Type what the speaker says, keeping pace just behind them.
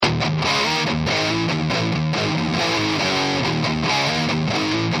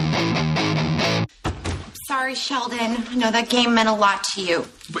sorry, Sheldon. I know that game meant a lot to you.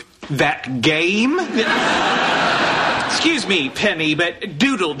 But that game? Excuse me, Penny, but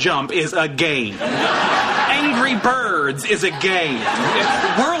Doodle Jump is a game. Angry Birds is a game.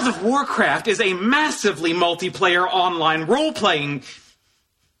 World of Warcraft is a massively multiplayer online role-playing...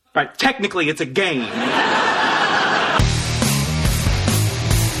 Right, technically it's a game.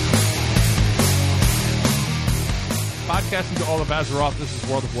 Podcasting to all of Azeroth. This is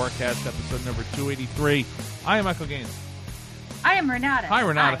World of Warcast, episode number 283. I am Michael Gaines. I am Renata. Hi,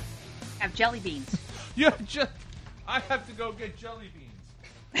 Renata. I have jelly beans. I have to go get jelly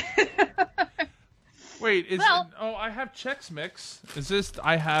beans. Wait, I have Chex Mix. Is this,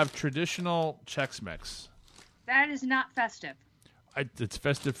 I have traditional Chex Mix. That is not festive. It's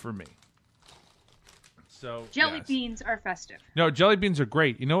festive for me. So Jelly beans are festive. No, jelly beans are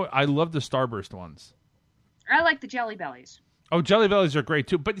great. You know what? I love the Starburst ones. I like the Jelly Bellies. Oh, Jelly Bellies are great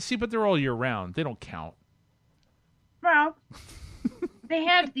too. But they're all year round. They don't count. Well, they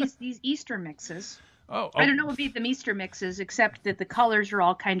had these Easter mixes. Oh. I don't know what beat them Easter mixes, except that the colors are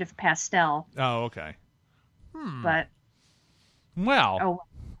all kind of pastel. Oh, okay. But well,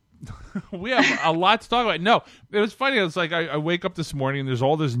 we have a lot to talk about. No, it was funny. It's like I wake up this morning and there's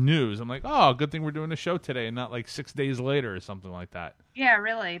all this news. I'm like, oh, good thing we're doing a show today and not like 6 days later or something like that. Yeah,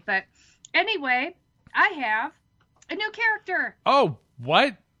 really. But anyway, I have a new character. Oh,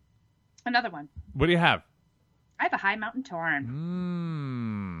 what? Another one. What do you have? I have a High Mountain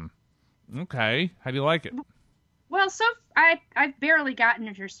Tauren. Okay. How do you like it? Well, I've barely gotten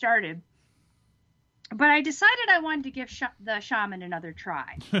her started. But I decided I wanted to give the Shaman another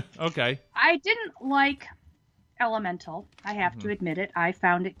try. Okay. I didn't like Elemental. I have to admit it. I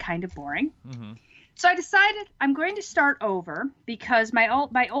found it kind of boring. Mm-hmm. So I decided I'm going to start over because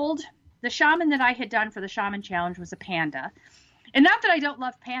the Shaman that I had done for the Shaman Challenge was a panda. And not that I don't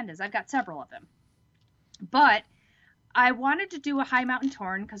love pandas. I've got several of them. But I wanted to do a High Mountain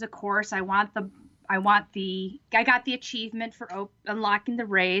Tauren because, of course, I got the achievement for unlocking the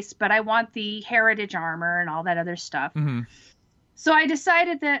race, but I want the heritage armor and all that other stuff. Mm-hmm. So I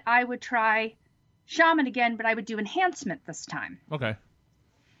decided that I would try Shaman again, but I would do enhancement this time. Okay.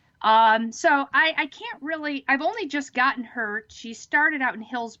 So I can't really, I've only just gotten her. She started out in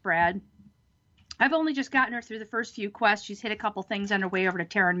Hillsbrad. I've only just gotten her through the first few quests. She's hit a couple things on her way over to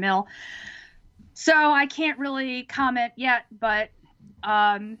Terran Mill. So I can't really comment yet, but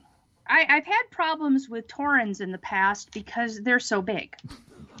I've had problems with Taurens in the past because they're so big.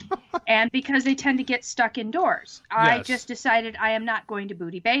 And because they tend to get stuck indoors. Yes. I just decided I am not going to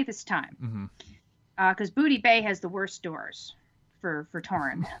Booty Bay this time. Because Booty Bay has the worst doors for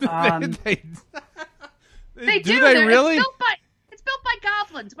Tauren. They do. They really? It's built by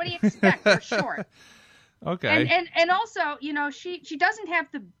goblins. What do you expect? They're short. Okay. And also, she doesn't have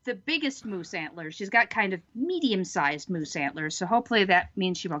the biggest moose antlers. She's got kind of medium-sized moose antlers, so hopefully that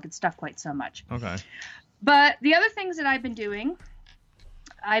means she won't get stuffed quite so much. Okay. But the other things that I've been doing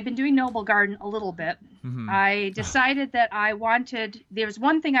Noble Garden a little bit. Mm-hmm. I decided that there was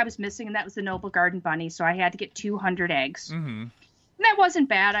one thing I was missing, and that was the Noble Garden bunny, so I had to get 200 eggs. Mm-hmm. And that wasn't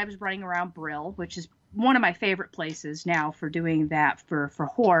bad. I was running around Brill, which is one of my favorite places now for doing that for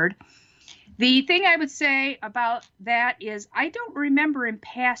Horde. The thing I would say about that is I don't remember in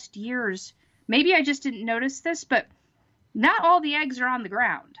past years, maybe I just didn't notice this, but not all the eggs are on the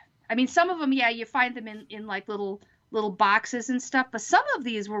ground. I mean, some of them, you find them in like little boxes and stuff, but some of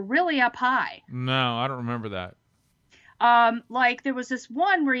these were really up high. No, I don't remember that. Like there was this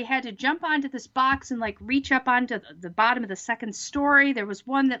one where you had to jump onto this box and like reach up onto the bottom of the second story. There was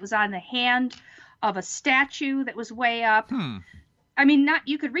one that was on the hand of a statue that was way up. I mean,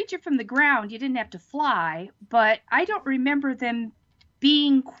 you could reach it from the ground. You didn't have to fly, but I don't remember them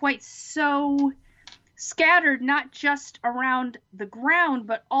being quite so scattered, not just around the ground,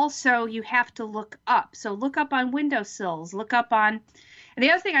 but also you have to look up. So look up on windowsills, and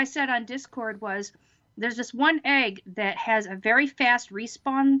the other thing I said on Discord was there's this one egg that has a very fast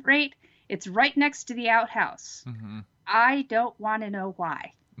respawn rate. It's right next to the outhouse. Mm-hmm. I don't want to know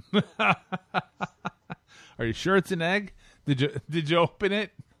why. Are you sure it's an egg? Did you open it?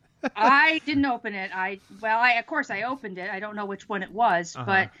 I didn't open it. Of course I opened it. I don't know which one it was,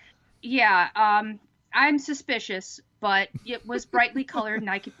 but yeah, I'm suspicious, but it was brightly colored and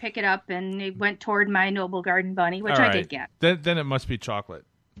I could pick it up and it went toward my Noble Garden bunny, which I did get. Then it must be chocolate.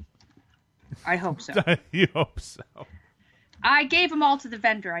 I hope so. You hope so. I gave them all to the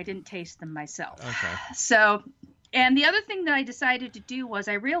vendor. I didn't taste them myself. Okay. So, and the other thing that I decided to do was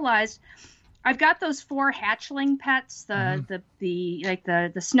I realized I've got those 4 hatchling pets, the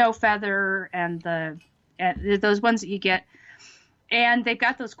snow feather and those ones that you get. And they've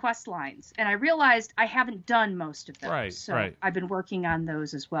got those quest lines. And I realized I haven't done most of those. Right, so right. I've been working on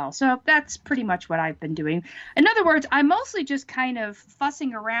those as well. So that's pretty much what I've been doing. In other words, I'm mostly just kind of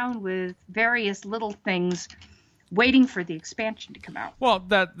fussing around with various little things, waiting for the expansion to come out. Well,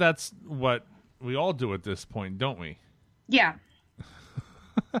 that's what we all do at this point, don't we? Yeah.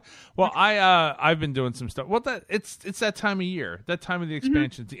 Well, I've been doing some stuff. Well, it's that time of year, that time of the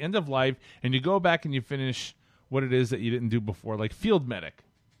expansion. It's the end of life, and you go back and you finish what it is that you didn't do before, like Field Medic.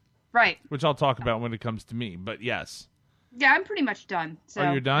 Right. Which I'll talk about when it comes to me, but yes. Yeah, I'm pretty much done.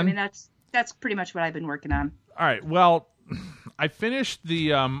 So, you're done? I mean, that's pretty much what I've been working on. All right, well, I finished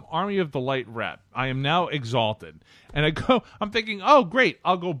the Army of the Light rep. I am now exalted. And I'm thinking, oh, great,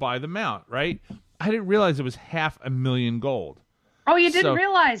 I'll go buy the mount, right? I didn't realize it was 500,000 gold. Oh, you didn't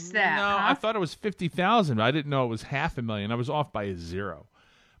realize that? No, huh? I thought it was 50,000. I didn't know it was 500,000. I was off by a zero.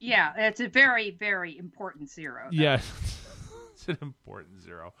 Yeah, it's a very, very important zero. Though. Yeah, it's an important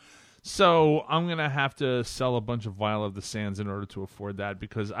zero. So I'm going to have to sell a bunch of Vial of the Sands in order to afford that,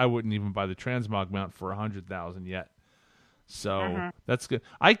 because I wouldn't even buy the Transmog mount for 100,000 yet. So that's good.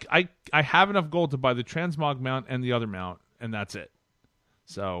 I have enough gold to buy the Transmog mount and the other mount, and that's it.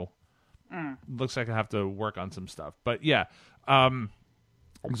 So looks like I have to work on some stuff. But yeah,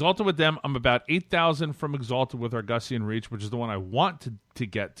 Exalted with them, I'm about 8,000 from Exalted with Argusian Reach, which is the one I want to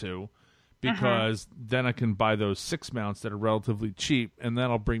get to, because then I can buy those 6 mounts that are relatively cheap, and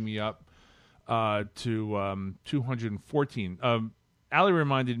that'll bring me up to 214. Allie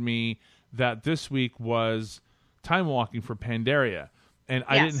reminded me that this week was time walking for Pandaria, and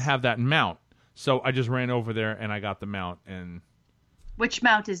I didn't have that mount, so I just ran over there and I got the mount. And which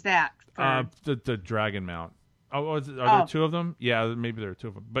mount is that? The dragon mount. Are there 2 of them? Yeah, maybe there are 2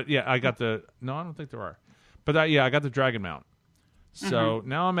 of them. But yeah, I got I don't think there are. But I got the dragon mount. So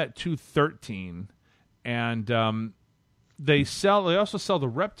now I'm at 213, and they also sell the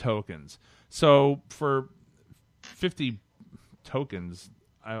rep tokens. So for 50 tokens,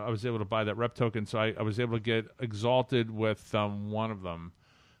 I was able to buy that rep token. So I was able to get Exalted with one of them.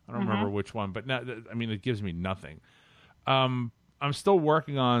 I don't remember which one, but now, I mean, it gives me nothing. I'm still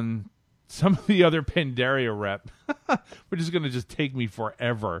working on some of the other Pandaria rep, which is going to just take me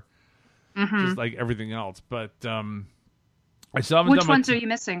forever, just like everything else. But I still haven't done Which ones are you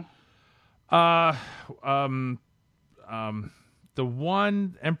missing? The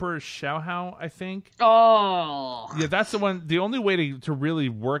one Emperor Xiaohao, I think. Oh. Yeah, that's the one. The only way to really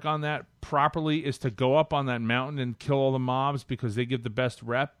work on that properly is to go up on that mountain and kill all the mobs, because they give the best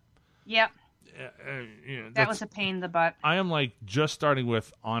rep. Yep. That was a pain in the butt. I am like just starting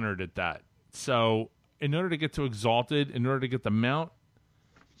with Honored at that. So in order to get to Exalted, in order to get the mount,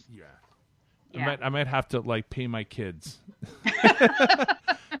 I might have to like pay my kids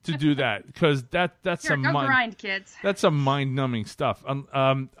to do that, because that's some grind, kids. That's some mind numbing stuff.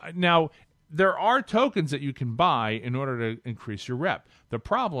 Now there are tokens that you can buy in order to increase your rep. The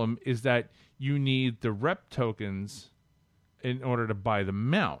problem is that you need the rep tokens in order to buy the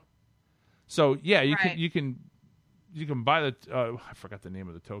mount. So yeah, you can buy the I forgot the name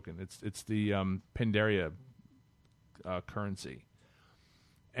of the token. It's the Pandaria currency.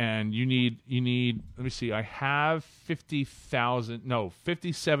 And you need let me see, I have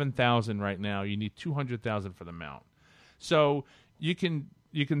 57,000 right now. You need 200,000 for the mount. So you can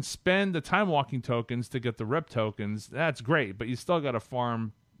spend the time walking tokens to get the rep tokens. That's great, but you still got to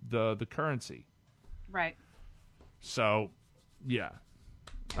farm the currency. Right. So, yeah.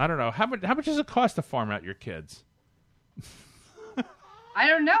 I don't know. How much does it cost to farm out your kids? I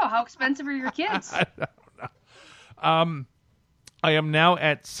don't know. How expensive are your kids? I don't know. I am now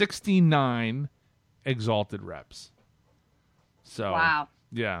at 69 Exalted reps. So, wow.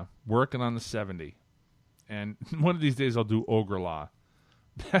 Yeah, working on the 70. And one of these days I'll do Ogre Law.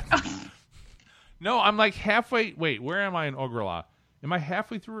 No, I'm like halfway. Wait, where am I in Ogre Law? Am I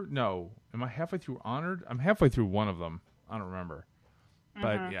halfway through? No. Am I halfway through Honored? I'm halfway through one of them. I don't remember.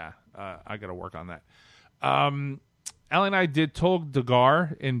 But yeah, I got to work on that. Allie and I did Tolg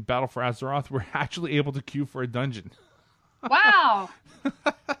Dagar in Battle for Azeroth. We're actually able to queue for a dungeon. Wow.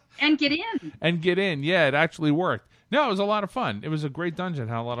 And get in. Yeah, it actually worked. No, it was a lot of fun. It was a great dungeon.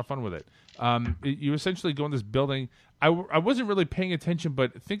 Had a lot of fun with it. You essentially go in this building. I wasn't really paying attention,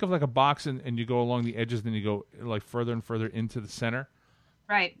 but think of like a box, and you go along the edges, then you go like further and further into the center.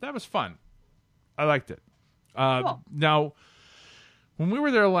 Right. That was fun. I liked it. Cool. Now, when we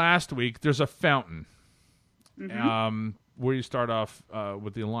were there last week, there's a fountain where you start off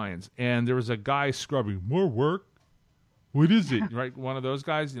with the Alliance, and there was a guy scrubbing. More work? What is it? Right, one of those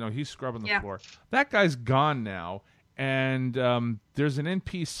guys. He's scrubbing the floor. That guy's gone now, And there's an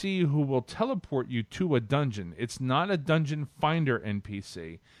NPC who will teleport you to a dungeon. It's not a dungeon finder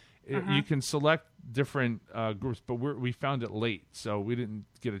NPC. You can select different groups, but we found it late, so we didn't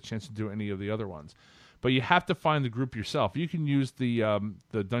get a chance to do any of the other ones. But you have to find the group yourself. You can use the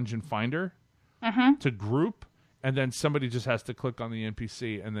dungeon finder to group, and then somebody just has to click on the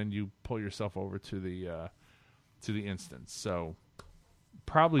NPC, and then you pull yourself over to the instance. So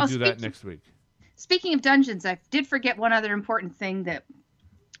probably do that next week. Speaking of dungeons, I did forget one other important thing that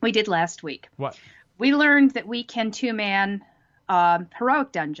we did last week. What? We learned that we can two-man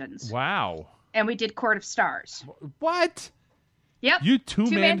heroic dungeons. Wow. And we did Court of Stars. What? Yep. You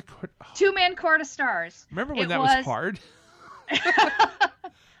two-man Court of Stars. Remember when that was hard?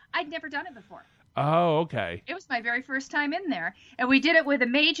 I'd never done it before. Oh, okay. It was my very first time in there. And we did it with a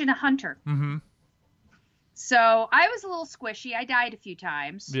mage and a hunter. Mm-hmm. So I was a little squishy. I died a few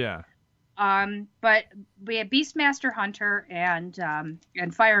times. Yeah. But we had Beastmaster Hunter and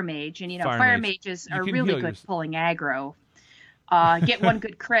Fire Mage, and Fire Mages are really good pulling aggro. Get one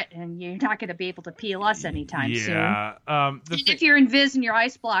good crit, and you're not going to be able to peel us anytime soon. Yeah. If you're invis and your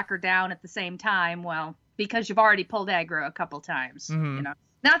ice blocker down at the same time, well, because you've already pulled aggro a couple times, Not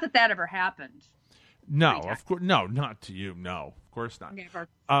that ever happened. No, of course, no, not to you. No, of course not. Never.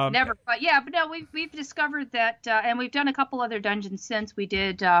 But no, we've discovered that, and we've done a couple other dungeons since. We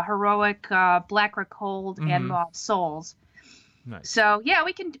did Heroic, Blackrock Hold, and Maw of Souls. Nice. So yeah,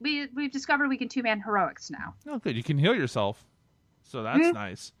 we've discovered we can two-man heroics now. Oh, good. You can heal yourself, so that's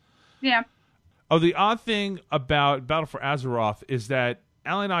nice. Yeah. Oh, the odd thing about Battle for Azeroth is that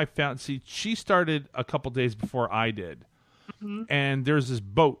Allie and I found. See, she started a couple days before I did, and there's this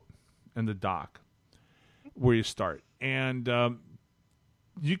boat in the dock where you start, and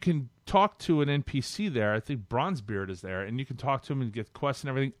you can talk to an NPC there. I think Bronzebeard is there, and you can talk to him and get quests and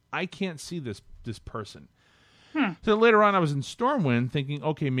everything. I can't see this person. So later on, I was in Stormwind thinking,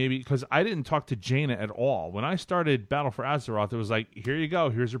 okay, maybe, because I didn't talk to Jaina at all. When I started Battle for Azeroth, it was like, here you go,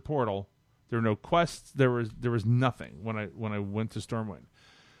 here's your portal. There were no quests. There was nothing when I went to Stormwind.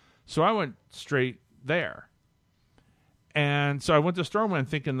 So I went straight there. And so I went to Stormwind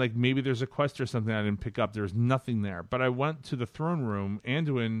thinking, like, maybe there's a quest or something I didn't pick up. There was nothing there. But I went to the throne room.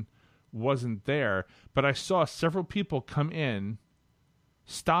 Anduin wasn't there. But I saw several people come in,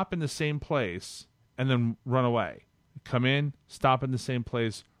 stop in the same place, and then run away. Come in, stop in the same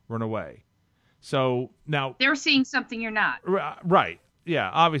place, run away. So now... They're seeing something you're not. Right. Yeah,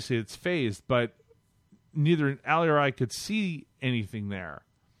 obviously it's phased, but neither Allie or I could see anything there.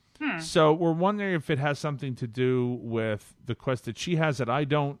 So we're wondering if it has something to do with the quest that she has that I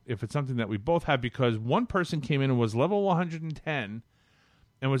don't, if it's something that we both have, because one person came in and was level 110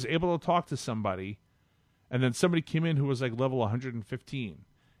 and was able to talk to somebody, and then somebody came in who was like level 115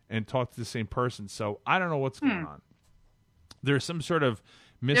 and talked to the same person. So I don't know what's going on. There's some sort of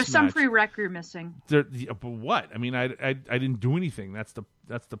mismatch. There's some prereq you're missing. But what? I mean, I didn't do anything. That's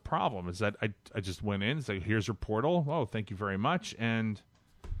the problem, is that I just went in. It's like, here's your portal. Oh, thank you very much. And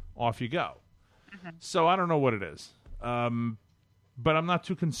off you go. So I don't know what it is. But I'm not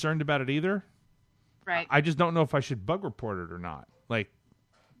too concerned about it either. Right. I just don't know if I should bug report it or not. Like,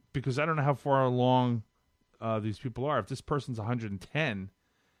 because I don't know how far along these people are. If this person's 110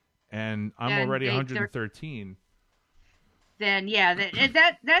 and I'm already 113... Then yeah,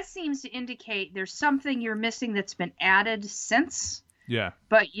 that seems to indicate there's something you're missing that's been added since. Yeah.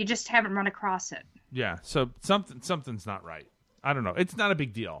 But you just haven't run across it. Yeah. So something's not right. I don't know. It's not a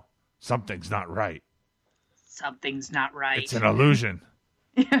big deal. Something's not right. Something's not right. It's an illusion.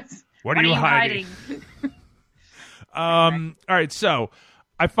 Yes. What are you hiding? All right. So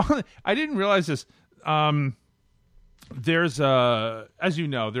I didn't realize this. There's as you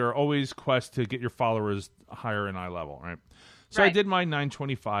know, there are always quests to get your followers higher in eye level, right? So right. I did my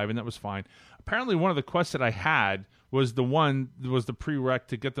 925, and that was fine. Apparently, one of the quests that I had was the prereq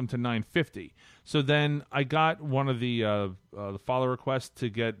to get them to 950. So then I got one of the follower quests to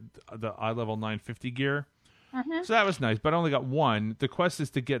get the eye level 950 gear. So that was nice, but I only got one. The quest is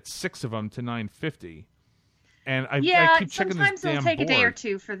to get 6 of them to 950. And I keep checking this damn board. Sometimes it'll take a day or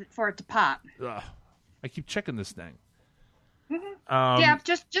two for it to pop. Ugh. I keep checking this thing.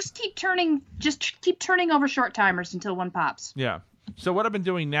 Just keep turning over short timers until one pops. Yeah. So what I've been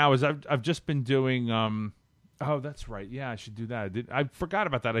doing now is I've just been doing. Oh, that's right. Yeah, I should do that. I forgot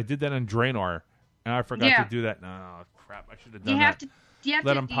about that. I did that on Draenor, and I forgot to do that. No, crap! I should have done that. You have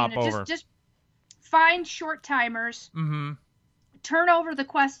Let to them pop over. Just find short timers. Mm-hmm. Turn over the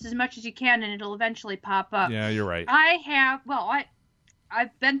quest as much as you can, and it'll eventually pop up. Yeah, you're right.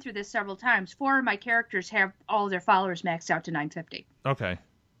 I've been through this several times. 4 of my characters have all of their followers maxed out to 950. Okay.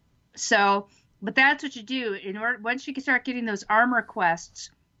 So But that's what you do. In order, once you can start getting those armor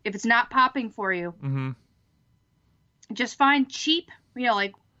quests, if it's not popping for you, just find cheap,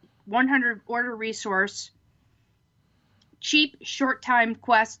 like 100 order resource, cheap short time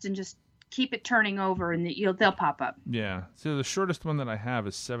quests, and just keep it turning over, and they'll pop up. Yeah. So the shortest one that I have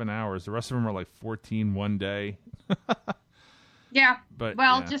is 7 hours. The rest of them are like 14 one day. Yeah. But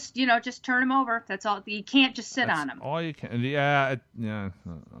just turn them over. That's all. You can't just sit on them. All you can. Yeah. I'm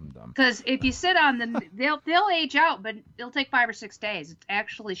dumb. Because if you sit on them, they'll age out, but it'll take 5 or 6 days. It's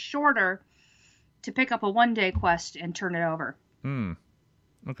actually shorter to pick up a 1-day quest and turn it over.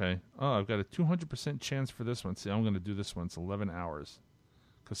 Okay. Oh, I've got a 200% chance for this one. See, I'm going to do this one. It's 11 hours.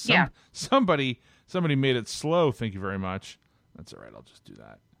 Because somebody made it slow. Thank you very much. That's all right. I'll just do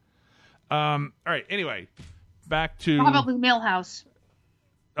that. All right. Anyway, back to probably Millhouse.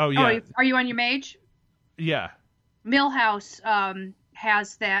 Oh yeah. Oh, are you on your mage? Yeah. Millhouse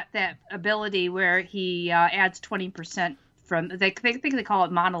has that ability where he adds 20% from. They think they call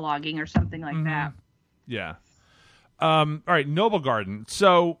it monologuing or something like that. Yeah. All right, Noble Garden.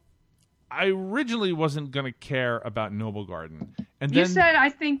 So I originally wasn't going to care about Noble Garden. And you then, said, I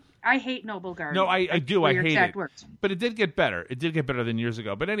think, I hate Noble Garden. No, I do. I hate it. Words. But it did get better. It did get better than years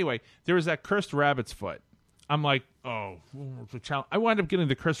ago. But anyway, there was that Cursed Rabbit's Foot. I'm like, it's a challenge. I wound up getting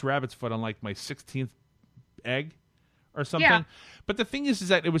the Cursed Rabbit's Foot on like my 16th egg or something. Yeah. But the thing is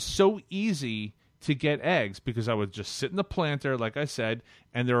that it was so easy to get eggs because I would just sit in the planter, like I said,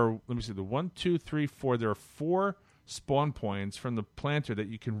 and there are, let me see, the 1, 2, 3, 4, there are 4 spawn points from the planter that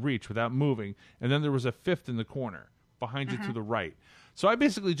you can reach without moving, and then there was a 5th in the corner behind you to the right. So I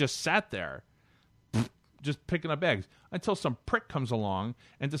basically just sat there just picking up eggs until some prick comes along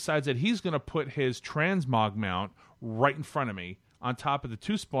and decides that he's going to put his transmog mount right in front of me on top of the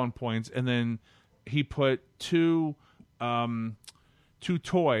 2 spawn points, and then he put 2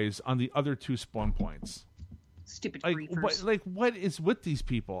 toys on the other 2 spawn points. Stupid creepers. What is with these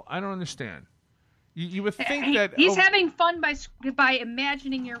people? I don't understand. You would think that he's having fun by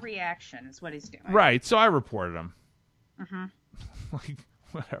imagining your reaction is what he's doing. Right. So I reported him. Like,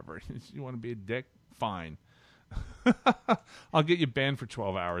 whatever. You want to be a dick? Fine. I'll get you banned for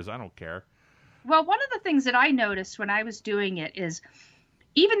 12 hours. I don't care. Well, one of the things that I noticed when I was doing it is,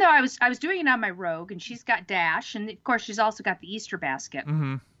 even though I was doing it on my rogue, and she's got dash, and of course she's also got the Easter basket.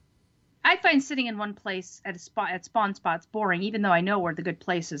 I find sitting in one place at spawn spots boring, even though I know where the good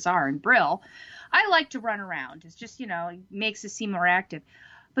places are in Brill. I like to run around. It's just, it makes it seem more active.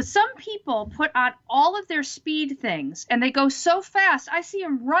 But some people put on all of their speed things, and they go so fast, I see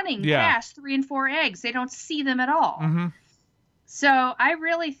them running past 3 and 4 eggs. They don't see them at all. So I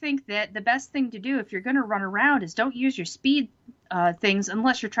really think that the best thing to do if you're going to run around is don't use your speed things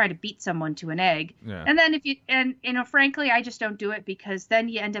unless you're trying to beat someone to an egg. Yeah. And then frankly, I just don't do it because then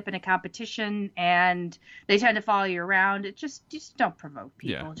you end up in a competition and they tend to follow you around. It just don't provoke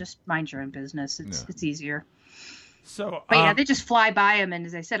people. Yeah. Just mind your own business. It's easier. So, but they just fly by them, and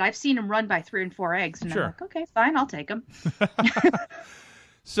as I said, I've seen them run by 3 and 4 eggs, and I'm like, okay, fine, I'll take them.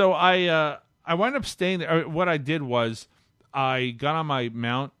 So I wound up staying there. What I did was I got on my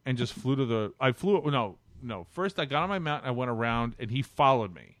mount and just flew to the. No. First, I got on my mount and I went around, and he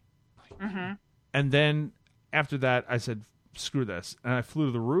followed me. And then after that, I said, "Screw this," and I flew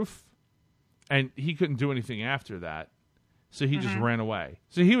to the roof, and he couldn't do anything after that, so he just ran away.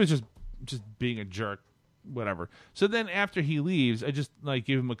 So he was just being a jerk. Whatever. So then after he leaves, I just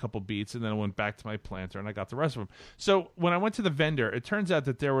gave him a couple beats, and then I went back to my planter and I got the rest of them. So when I went to the vendor, it turns out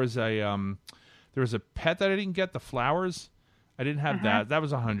that there was a pet that I didn't get, the flowers. I didn't have that. That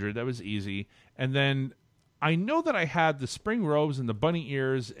was 100. That was easy. And then I know that I had the spring robes and the bunny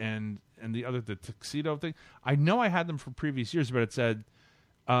ears and the tuxedo thing. I know I had them from previous years, but it said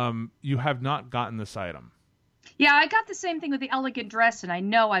you have not gotten this item. Yeah, I got the same thing with the elegant dress, and I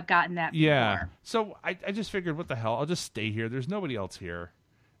know I've gotten that before. Yeah, so I just figured, what the hell? I'll just stay here. There's nobody else here.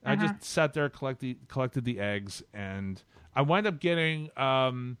 I just sat there, collected the eggs, and I wound up getting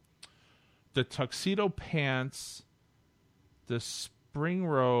the tuxedo pants, the spring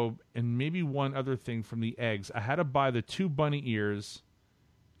robe, and maybe one other thing from the eggs. I had to buy the 2 bunny ears,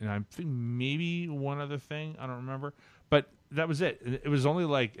 and I think maybe one other thing. I don't remember. But that was it. It was only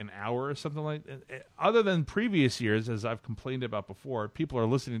like an hour or something like that. Other than previous years, as I've complained about before, people are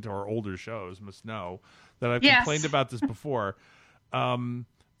listening to our older shows must know that I've complained about this before. The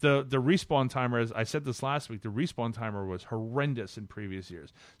respawn timer, as I said this last week, the respawn timer was horrendous in previous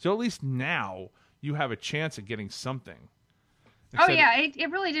years. So at least now you have a chance at getting something.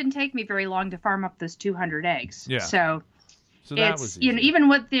 It really didn't take me very long to farm up those 200 eggs. Yeah. So So that it's was you know easy.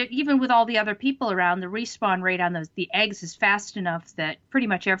 even with all the other people around, the respawn rate on the eggs is fast enough that pretty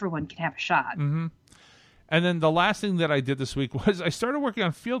much everyone can have a shot. Mm-hmm. And then the last thing that I did this week was I started working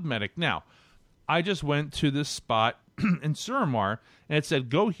on Field Medic. Now, I just went to this spot in Suramar, and it said,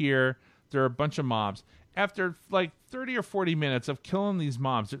 go here. There are a bunch of mobs. After like 30 or 40 minutes of killing these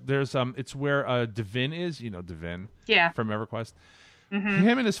mobs, there's it's where Devin is. You know Devin from EverQuest. Mm-hmm.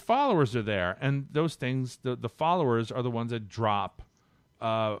 Him and his followers are there, and those things, the followers are the ones that drop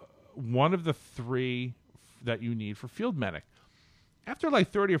one of the 3 that you need for Field Medic. After like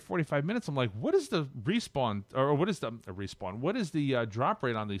 30 or 45 minutes, I'm like, what is the respawn, or what is the respawn? What is the drop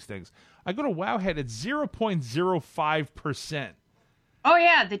rate on these things? I go to Wowhead at 0.05%. Oh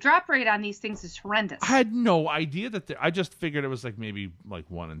yeah, the drop rate on these things is horrendous. I had no idea that. I just figured it was like maybe like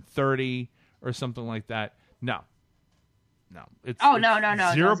 1 in 30 or something like that. No. It's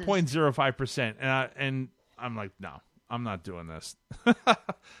 0.05%, and I'm like, no, I'm not doing this.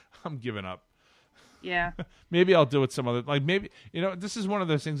 I'm giving up. Yeah. Maybe I'll do it some other, like maybe, this is one of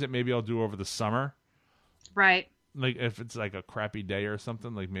those things that maybe I'll do over the summer. Right. Like if it's like a crappy day or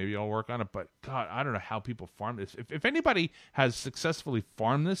something, like maybe I'll work on it. But God, I don't know how people farm this. If anybody has successfully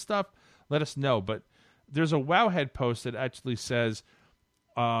farmed this stuff, let us know. But there's a Wowhead post that actually says,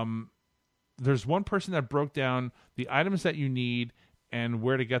 there's one person that broke down the items that you need and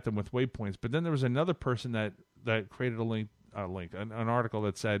where to get them with waypoints. But then there was another person that created an article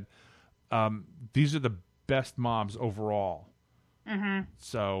that said, these are the best mobs overall. Mm-hmm.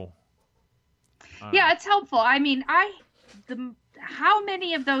 So, yeah, it's helpful. I mean, how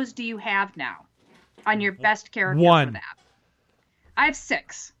many of those do you have now on your best character? 1. For that? I have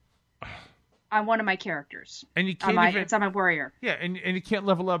 6 on one of my characters. And you can't it's on my warrior. Yeah, and you can't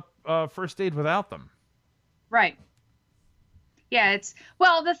level up first aid without them. Right. Yeah,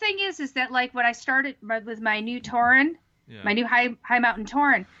 the thing is that like when I started with my new Tauren, my new high mountain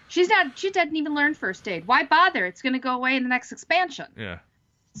Tauren, she doesn't even learn first aid. Why bother? It's going to go away in the next expansion. Yeah.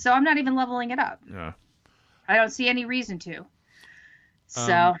 So I'm not even leveling it up. Yeah. I don't see any reason to.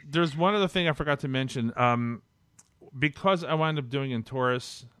 So there's one other thing I forgot to mention. Because I wound up doing in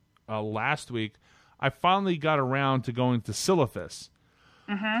Taurus last week, I finally got around to going to Silithus.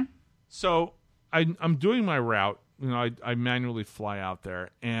 Mm-hmm. So I'm doing my route. I manually fly out there,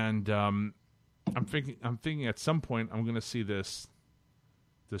 and I'm thinking at some point I'm going to see the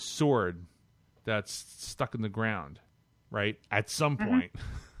sword that's stuck in the ground, right? At some point.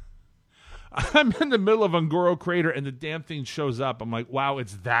 I'm in the middle of Ungoro Crater, and the damn thing shows up. I'm like, wow,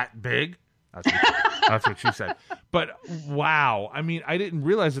 it's that big? That's what she said. But, wow. I mean, I didn't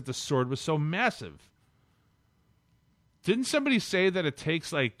realize that the sword was so massive. Didn't somebody say that it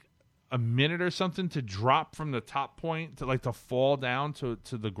takes, like, a minute or something to drop from the top point to fall down to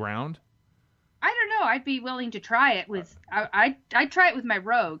the ground? I don't know. I'd be willing to try it with. I'd try it with my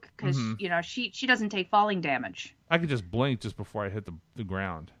rogue because she doesn't take falling damage. I could just blink just before I hit the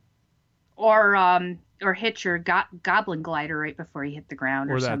ground, or hit your goblin glider right before you hit the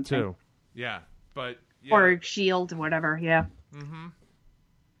ground, or that something. too. Yeah, but or shield, whatever. Yeah. Mm-hmm.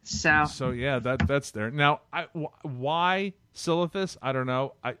 So yeah, that's there. Now, why Silithus? I don't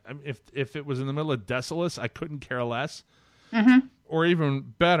know. If it was in the middle of Desolus, I couldn't care less. Mm-hmm. Or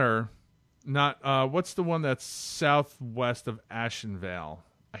even better. Not what's the one that's southwest of Ashenvale?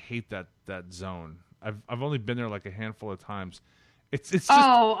 I hate that zone. I've only been there like a handful of times. It's just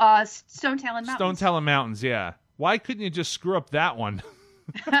Stone Talon Mountains. Stone Talon Mountains, yeah. Why couldn't you just screw up that one?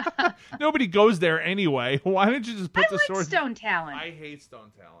 Nobody goes there anyway. Why didn't you just put the sword? Stone Talon. I hate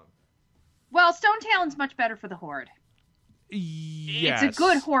Stone Talon. Well, Stone Talon's much better for the Horde. Yes. It's a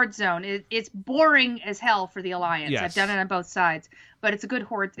good Horde zone. It's boring as hell for the Alliance. Yes. I've done it on both sides, but it's a good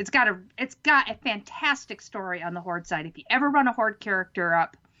Horde. It's got a fantastic story on the Horde side. If you ever run a Horde character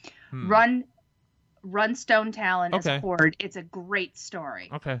up, run Stone Talon as Horde. It's a great story.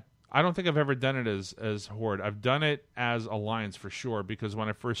 Okay. I don't think I've ever done it as Horde. I've done it as Alliance for sure, because when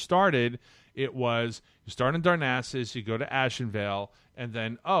I first started, it was you start in Darnassus, you go to Ashenvale, and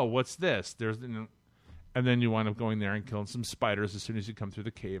then, what's this? And then you wind up going there and killing some spiders as soon as you come through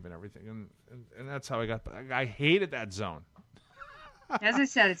the cave and everything. And that's how I got. I hated that zone. As I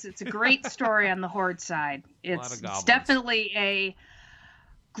said, it's a great story on the Horde side. It's definitely a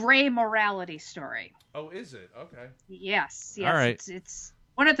gray morality story. Oh, is it? Okay. Yes. All right. It's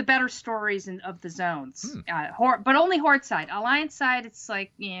one of the better stories of the zones. But only Horde side. Alliance side, it's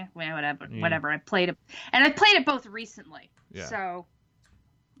like, whatever. I played it, and I played it both recently. Yeah. So.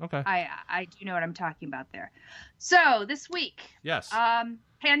 Okay. I do know what I'm talking about there. So this week, yes.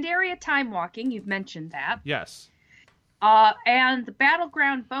 Pandaria Time Walking. You've mentioned that. Yes. And the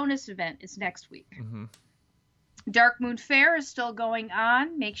Battleground bonus event is next week. Mm-hmm. Dark Moon Fair is still going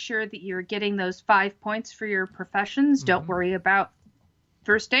on. Make sure that you're getting those 5 points for your professions. Don't worry about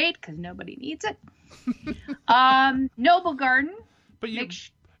first aid because nobody needs it. Noble Garden. But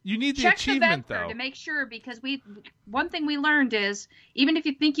you need the check achievement, the vendor though. to make sure, because one thing we learned is even if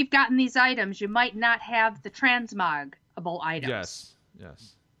you think you've gotten these items, you might not have the transmogable items.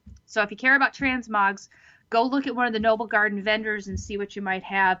 Yes. So if you care about transmogs, go look at one of the Noble Garden vendors and see what you might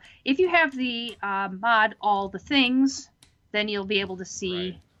have. If you have the mod All the Things, then you'll be able to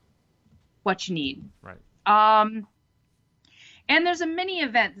see what you need. Right. And there's a mini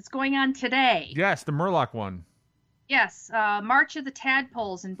event that's going on today. Yes, the Murloc one. Yes, March of the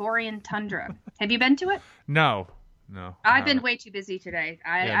Tadpoles in Borean Tundra. Have you been to it? No. I've been way too busy today.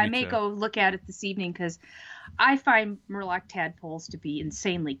 I may go look at it this evening because I find Murloc tadpoles to be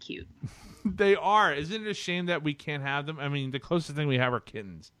insanely cute. They are. Isn't it a shame that we can't have them? I mean, the closest thing we have are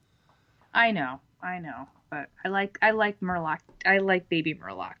kittens. I know. But I like Murloc. I like baby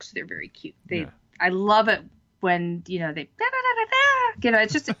Murlocs. They're very cute. I love it when, they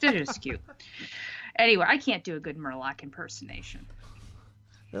it's just they're just cute. Anyway, I can't do a good Murloc impersonation.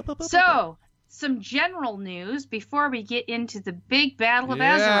 So, some general news before we get into the big Battle of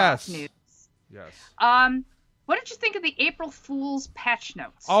Azeroth news. Yes. What did you think of the April Fool's patch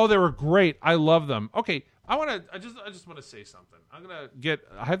notes? Oh, they were great. I love them. Okay, I just want to say something.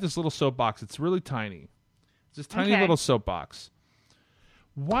 I have this little soapbox. It's really tiny. It's this tiny little soapbox.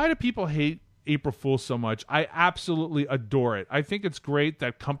 Why do people hate April Fool's so much? I absolutely adore it. I think it's great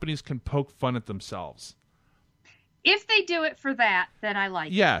that companies can poke fun at themselves. If they do it for that, then I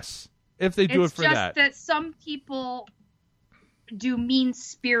like it. Yes. If they do it for that. It's just that some people do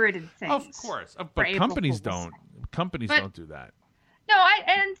mean-spirited things. Of course. But companies don't. Companies don't do that. No,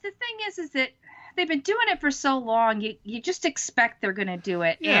 and the thing is that they've been doing it for so long, you just expect they're going to do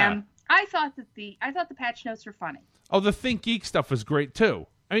it. Yeah. And I thought the patch notes were funny. Oh, the Think Geek stuff was great too.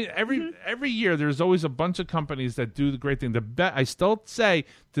 I mean, every year there's always a bunch of companies that do the great thing. I still say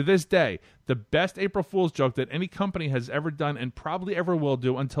to this day, the best April Fool's joke that any company has ever done and probably ever will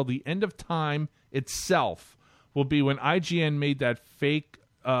do until the end of time itself will be when IGN made that fake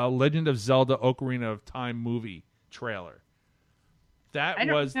Legend of Zelda Ocarina of Time movie trailer. I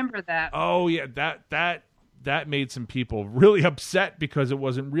don't remember that. Oh yeah, that made some people really upset because it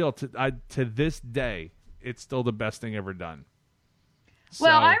wasn't real. To this day, it's still the best thing ever done.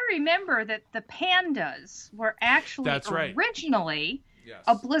 Well, I remember that the pandas were actually originally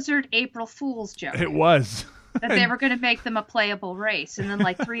a Blizzard April Fool's joke. It was. That they were going to make them a playable race, and then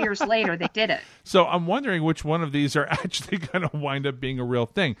like 3 years later, they did it. So I'm wondering which one of these are actually going to wind up being a real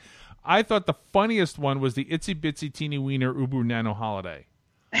thing. I thought the funniest one was the Itsy Bitsy Teeny Wiener Ubu Nano Holiday.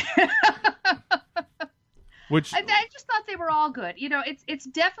 Which I just thought they were all good. It's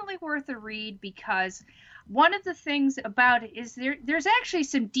definitely worth a read because one of the things about it is there's actually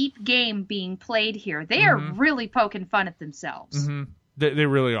some deep game being played here. They are really poking fun at themselves. Mm-hmm. They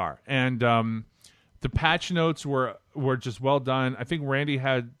really are. And the patch notes were just well done. I think Randy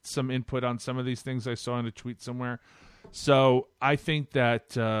had some input on some of these things I saw in a tweet somewhere. So I think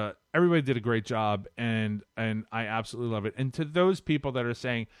that everybody did a great job, and I absolutely love it. And to those people that are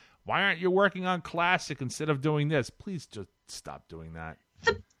saying, why aren't you working on Classic instead of doing this? Please just stop doing that.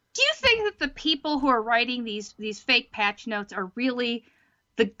 Do you think that the people who are writing these fake patch notes are really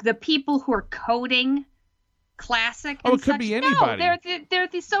the people who are coding Classic? Oh, it could be anybody. No, they're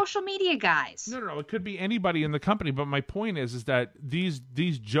the social media guys. No. It could be anybody in the company. But my point is that these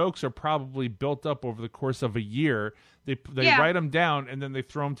jokes are probably built up over the course of a year. They write them down and then they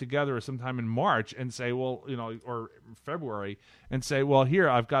throw them together sometime in March and say, well, or February, and say, well, here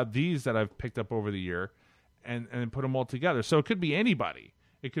I've got these that I've picked up over the year, and put them all together. So it could be anybody.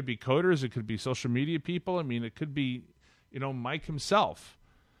 It could be coders. It could be social media people. I mean, it could be, Mike himself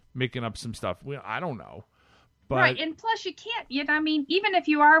making up some stuff. I don't know. But, right, and plus you can't, even if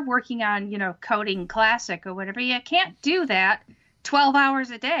you are working on, coding Classic or whatever, you can't do that 12 hours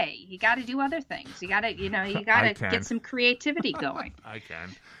a day. You got to do other things. You got to, get some creativity going. I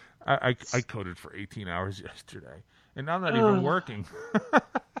can. I coded for 18 hours yesterday, and I'm not even working.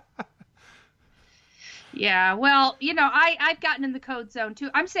 Yeah, well, I've gotten in the code zone too.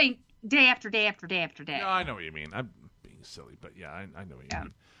 I'm saying day after day after day after day. No, I know what you mean. I'm being silly, but yeah, I know what you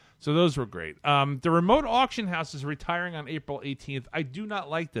mean. So those were great. The remote auction house is retiring on April 18th. I do not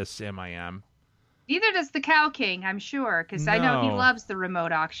like this, Sam. I am. Neither does the Cow King, I'm sure, because I know he loves the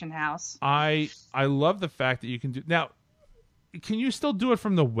remote auction house. I love the fact that you can do now. Can you still do it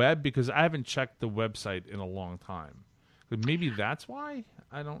from the web? Because I haven't checked the website in a long time. But maybe that's why.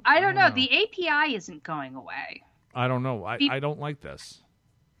 I don't know. The API isn't going away. I don't know. I don't like this.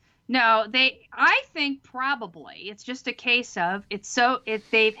 No, I think probably it's just a case of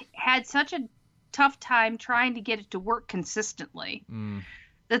they've had such a tough time trying to get it to work consistently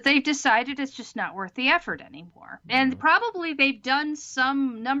that they've decided it's just not worth the effort anymore. And probably they've done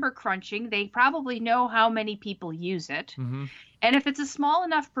some number crunching. They probably know how many people use it. Mm-hmm. And if it's a small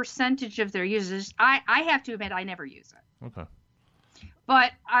enough percentage of their users, I have to admit I never use it. Okay.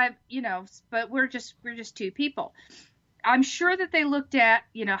 But but we're just two people. I'm sure that they looked at,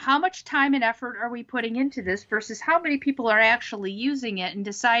 how much time and effort are we putting into this versus how many people are actually using it and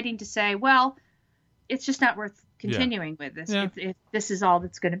deciding to say, well, it's just not worth continuing with this. Yeah. If this is all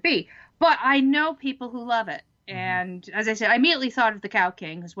that's going to be. But I know people who love it. And as I said, I immediately thought of the Cow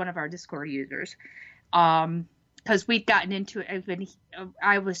King, who's one of our Discord users. Because we've gotten into it when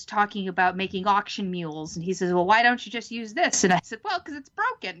I was talking about making auction mules, and he says, well, why don't you just use this? And I said, well, because it's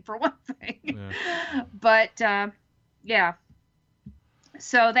broken, for one thing. Yeah. But, yeah.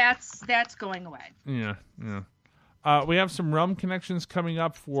 So that's going away. Yeah. We have some Realm connections coming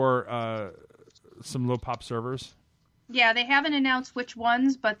up for some low pop servers. Yeah, they haven't announced which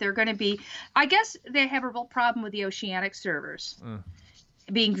ones, but they're going to be. I guess they have a real problem with the Oceanic servers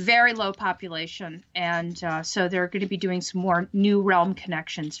being very low population, and so they're going to be doing some more new Realm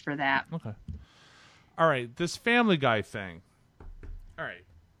connections for that. Okay. All right, this Family Guy thing. All right.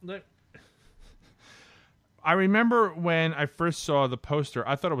 I remember when I first saw the poster,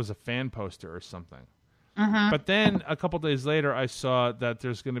 I thought it was a fan poster or something. Mm-hmm. But then a couple days later, I saw that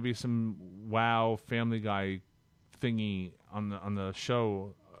there's going to be some WoW Family Guy thingy on the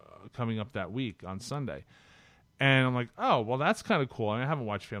show coming up that week on Sunday. And I'm like, oh, well, that's kind of cool. I haven't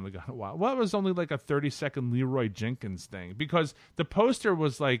watched Family Guy in a while. Well, it was only like a 30-second Leroy Jenkins thing because the poster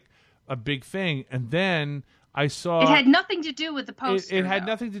was like a big thing. And then I saw... It had nothing to do with the poster. It had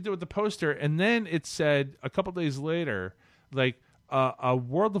nothing to do with the poster. And then it said a couple days later, like, a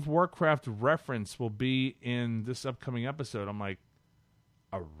World of Warcraft reference will be in this upcoming episode. I'm like,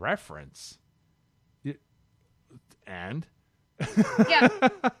 a reference? And? Yeah.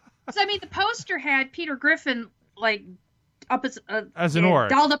 So, I mean, the poster had Peter Griffin, like, up as an orc.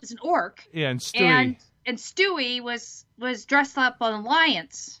 Dolled up as an orc. Yeah, and Stewie. And Stewie was dressed up on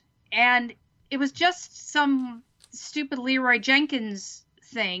Alliance. And it was just some stupid Leroy Jenkins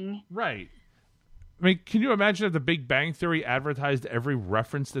thing. Right. I mean, can you imagine if the Big Bang Theory advertised every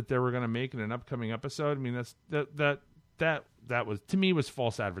reference that they were going to make in an upcoming episode? I mean, that was, to me, was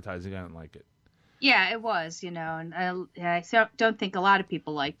false advertising. I didn't like it. Yeah, it was, and I don't think a lot of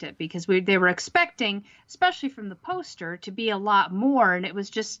people liked it because they were expecting, especially from the poster, to be a lot more, and it was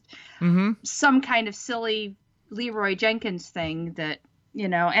just some kind of silly Leroy Jenkins thing that,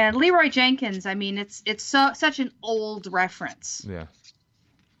 and Leroy Jenkins, I mean, it's such an old reference. Yeah.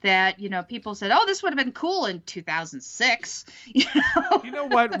 That, people said, oh, this would have been cool in 2006. You know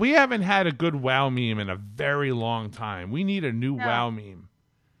what? We haven't had a good WoW meme in a very long time. We need a new WoW meme.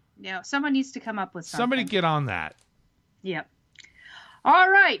 Yeah, someone needs to come up with something. Somebody get on that. Yep. All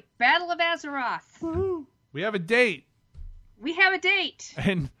right, Battle of Azeroth. Woo-hoo. We have a date. We have a date.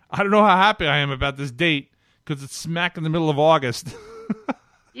 And I don't know how happy I am about this date because it's smack in the middle of August.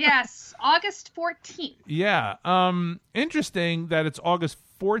 Yes, August 14th. Yeah. Interesting that it's August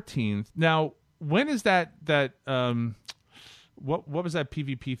 14th. Now, when is that what was that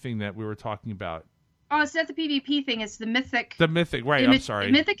PvP thing that we were talking about? Oh, it's not the PvP thing. It's the Mythic. The Mythic, right. I'm sorry.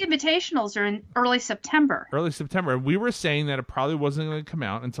 The Mythic Invitationals are in early September. Early September. And we were saying that it probably wasn't going to come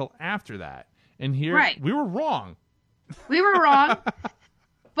out until after that. And here, we were wrong. We were wrong.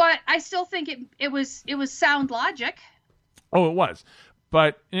 But I still think it was sound logic. Oh, it was.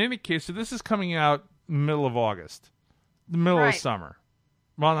 But in any case, so this is coming out middle of August. The middle of summer.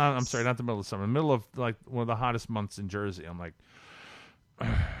 Well, I'm sorry, not the middle of summer. Middle of, like, one of the hottest months in Jersey. I'm like...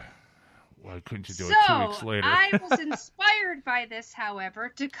 Why couldn't you do it 2 weeks later? I was inspired by this,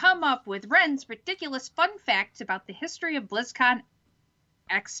 however, to come up with Ren's ridiculous fun facts about the history of BlizzCon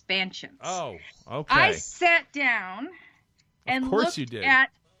expansions. Oh, okay. I sat down and looked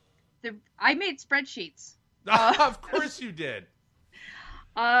at I made spreadsheets. Of course you did.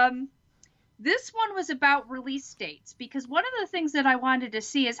 This one was about release dates because one of the things that I wanted to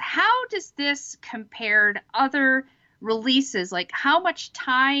see is how does this compare to other releases, like how much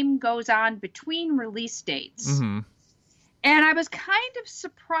time goes on between release dates. Mm-hmm. And I was kind of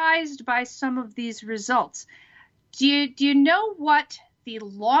surprised by some of these results. Do you know what the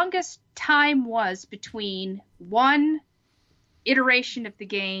longest time was between one iteration of the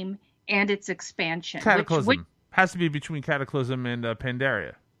game and its expansion? Cataclysm. Has to be between Cataclysm and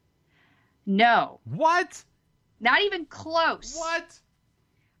Pandaria. No. What? Not even close. What?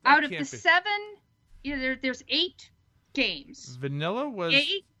 Out of the 7, there's 8 games. Vanilla was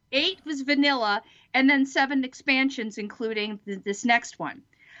 8 was vanilla, and then 7 expansions, including this next one.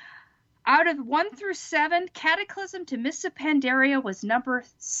 Out of 1 through 7, Cataclysm to Mists of Pandaria was number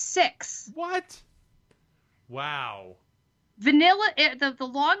 6. What? Wow. Vanilla, the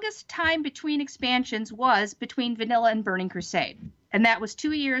longest time between expansions was between Vanilla and Burning Crusade. And that was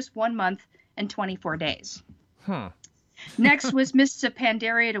 2 years, 1 month, and 24 days. Huh. Next was Mists of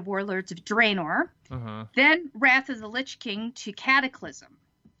Pandaria to Warlords of Draenor. Uh-huh. Then Wrath of the Lich King to Cataclysm.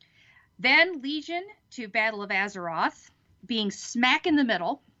 Then Legion to Battle of Azeroth, being smack in the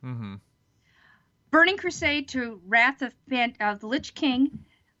middle. Mm-hmm. Burning Crusade to Wrath of the Lich King.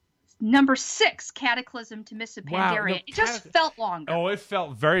 Number 6, Cataclysm to Mists of Pandaria. Wow, it just felt longer. Oh, it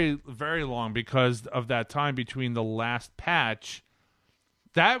felt very, very long because of that time between the last patch.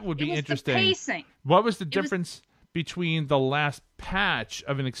 That would be interesting. The pacing. What was the difference between the last patch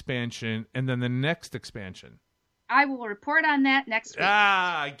of an expansion and then the next expansion? I will report on that next week.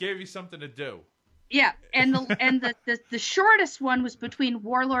 I gave you something to do. Yeah, and the shortest one was between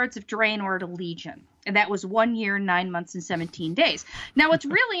Warlords of Draenor to Legion, and that was 1 year, 9 months, and 17 days. Now, what's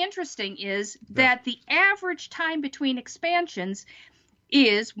really interesting is that the average time between expansions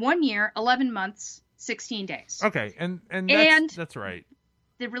is 1 year, 11 months, 16 days. Okay, and that's right.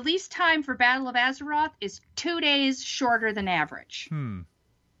 The release time for Battle of Azeroth is 2 days shorter than average.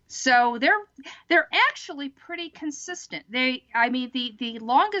 So they're actually pretty consistent. The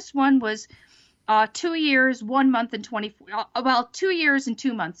longest one was 2 years, 1 month, and 2 years and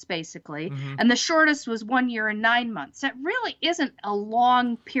 2 months, basically. Mm-hmm. And the shortest was 1 year and 9 months. That really isn't a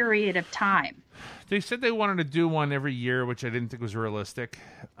long period of time. They said they wanted to do one every year, which I didn't think was realistic.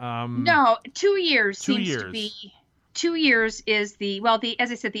 No, 2 years seems to be. 2 years is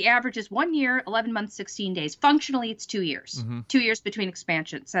as I said, the average is 1 year, 11 months, 16 days. Functionally, it's 2 years. Mm-hmm. 2 years between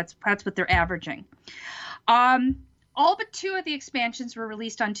expansions. That's what they're averaging. All but 2 of the expansions were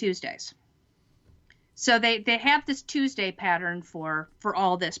released on Tuesdays. So they have this Tuesday pattern for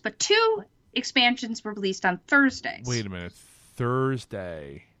all this. But 2 expansions were released on Thursdays. Wait a minute.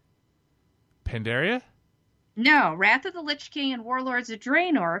 Thursday. Pandaria? No, Wrath of the Lich King and Warlords of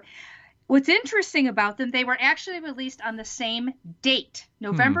Draenor. What's interesting about them, they were actually released on the same date,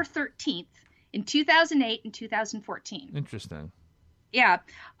 November 13th, in 2008 and 2014. Interesting. Yeah.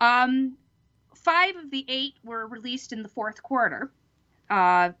 5 of the 8 were released in the fourth quarter,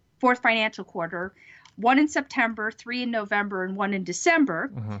 fourth financial quarter. 1 in September, 3 in November, and 1 in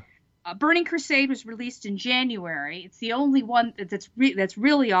December. Uh-huh. Burning Crusade was released in January. It's the only one that's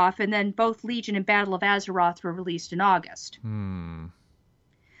really off, and then both Legion and Battle of Azeroth were released in August.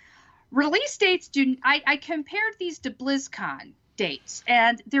 Release dates I compared these to BlizzCon dates,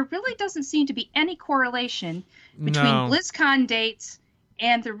 and there really doesn't seem to be any correlation between BlizzCon dates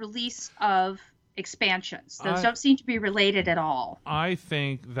and the release of expansions. Those don't seem to be related at all. I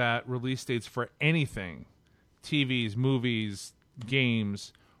think that release dates for anything, TVs, movies,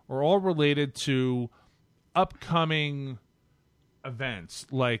 games, are all related to upcoming events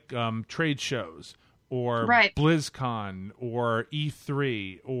like trade shows or BlizzCon or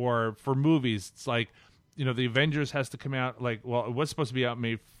E3, or for movies, it's like, the Avengers has to come out it was supposed to be out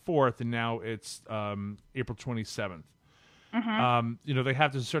May 4th, and now it's April 27th. Mm-hmm. They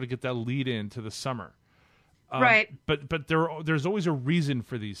have to sort of get that lead in to the summer. Right. But there's always a reason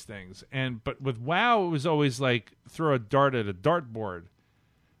for these things. But with WoW, it was always like throw a dart at a dartboard.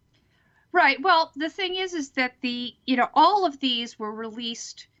 Right. Well, the thing is that all of these were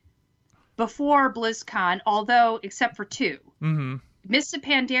released before BlizzCon, although except for 2. Mm-hmm. Mists of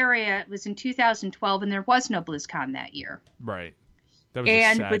Pandaria was in 2012, and there was no BlizzCon that year. Right. That was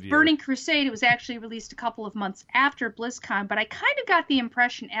and a sad with year. Burning Crusade, it was actually released a couple of months after BlizzCon, but I kind of got the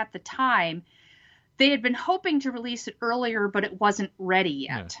impression at the time they had been hoping to release it earlier, but it wasn't ready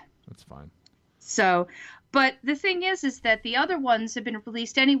yet. Yeah, that's fine. So, but the thing is that the other ones have been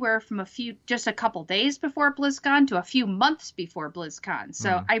released anywhere from just a couple days before BlizzCon to a few months before BlizzCon.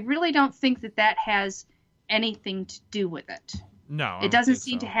 So I really don't think that has anything to do with it. No, it doesn't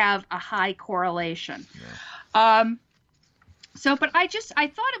seem to have a high correlation. Yeah. But I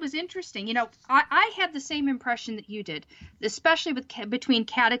thought it was interesting. I had the same impression that you did, especially between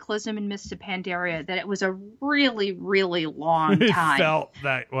Cataclysm and Mists of Pandaria, that it was a really, really long time. It felt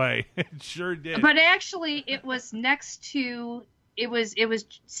that way. It sure did. But actually, it was it was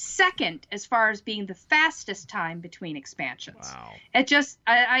second as far as being the fastest time between expansions. Wow. It just,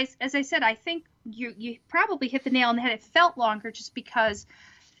 as I said, I think you probably hit the nail on the head. It felt longer just because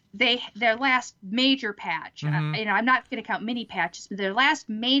their last major patch, mm-hmm. I'm not going to count mini patches, but their last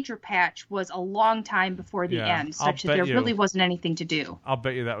major patch was a long time before the end, such that there really wasn't anything to do. I'll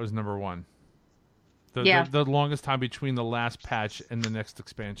bet you that was number 1. The longest time between the last patch and the next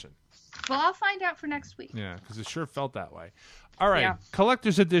expansion. Well, I'll find out for next week. Yeah, because it sure felt that way. All right, Yeah.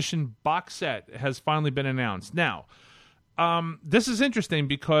 Collector's Edition box set has finally been announced. Now, this is interesting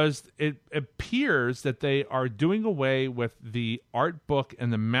because it appears that they are doing away with the art book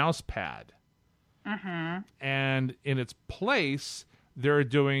and the mouse pad. Mm-hmm. And in its place, they're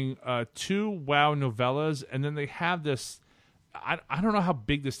doing 2 WoW novellas, and then they have this... I don't know how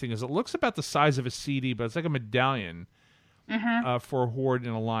big this thing is. It looks about the size of a CD, but it's like a medallion for Horde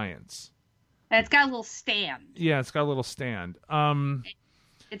and Alliance. And it's got a little stand. Yeah, it's got a little stand.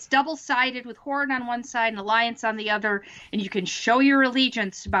 It's double-sided with Horde on one side and Alliance on the other, and you can show your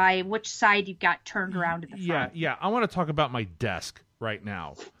allegiance by which side you've got turned around at the front. Yeah. I want to talk about my desk right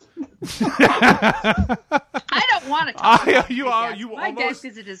now. I don't want to talk about my desk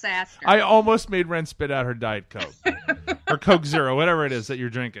is a disaster. I almost made Ren spit out her Diet Coke. Or Coke Zero, whatever it is that you're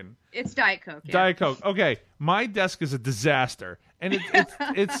drinking. It's Diet Coke. Yeah. Diet Coke. Okay, my desk is a disaster. And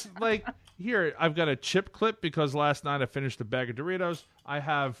it's like... Here, I've got a chip clip because last night I finished a bag of Doritos. I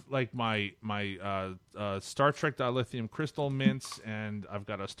have like my Star Trek dilithium crystal mints, and I've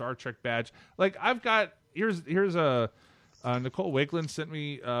got a Star Trek badge. Like I've got here's a Nicole Wakeland sent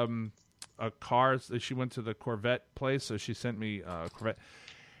me a car. She went to the Corvette place, so she sent me a Corvette.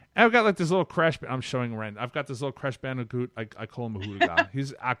 And I've got like this little Crash. I'm showing Ren. I've got this little Crash Bandicoot. I call him a Hooligan.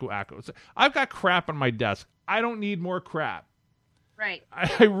 He's Aku. So I've got crap on my desk. I don't need more crap. Right.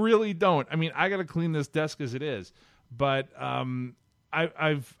 I really don't. I mean, I got to clean this desk as it is. But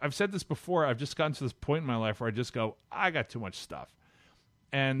I've said this before. I've just gotten to this point in my life where I just go, I got too much stuff.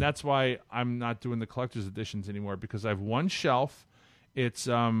 And that's why I'm not doing the collector's editions anymore, because I have one shelf. It's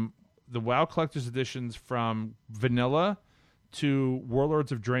the WoW collector's editions from Vanilla to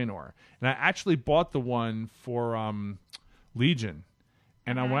Warlords of Draenor. And I actually bought the one for Legion.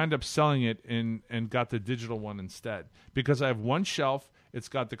 And I wound up selling it and got the digital one instead, because I have one shelf. It's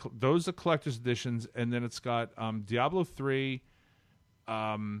got those are collector's editions, and then it's got Diablo 3,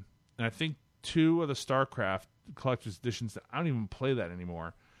 and I think 2 of the StarCraft collector's editions that I don't even play that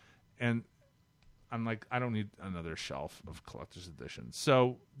anymore. And I'm like, I don't need another shelf of collector's editions.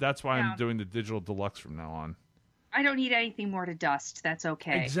 So that's why I'm doing the digital deluxe from now on. I don't need anything more to dust. That's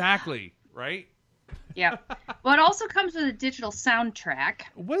okay. Exactly, right? Yeah. Well, it also comes with a digital soundtrack.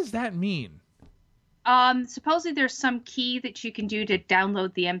 What does that mean? Supposedly there's some key that you can do to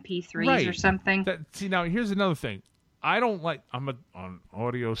download the MP3s or something. See, now here's another thing. I'm an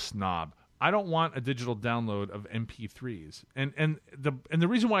audio snob. I don't want a digital download of MP3s. And the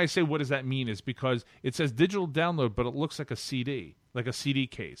reason why I say what does that mean is because it says digital download, but it looks like a CD, like a CD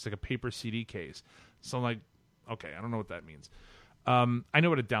case, like a paper CD case. So I'm like, okay, I don't know what that means. I know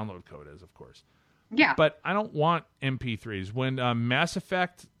what a download code is, of course. Yeah. But I don't want MP3s. When Mass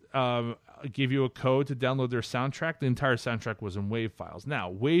Effect gave you a code to download their soundtrack, the entire soundtrack was in WAV files. Now,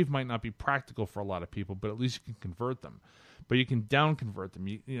 WAV might not be practical for a lot of people, but at least you can convert them. But you can down convert them.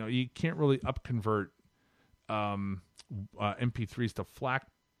 You can't really up convert MP3s to FLAC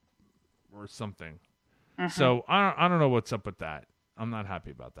or something. So I don't know what's up with that. I'm not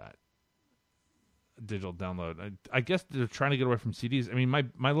happy about that. Digital download. I guess they're trying to get away from CDs. I mean,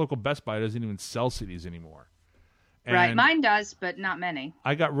 my local Best Buy doesn't even sell CDs anymore. And right, mine does, but not many.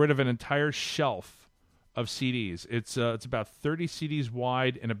 I got rid of an entire shelf of CDs. It's about 30 CDs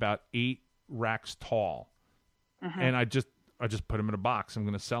wide and about 8 racks tall. And I just put them in a box. I'm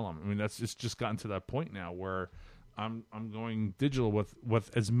going to sell them. I mean, it's just gotten to that point now where I'm going digital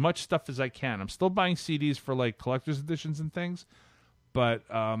with as much stuff as I can. I'm still buying CDs for like collector's editions and things, but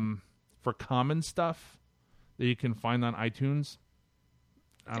for common stuff that you can find on iTunes,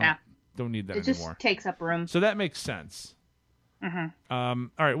 I don't need that anymore. It just takes up room. So that makes sense. All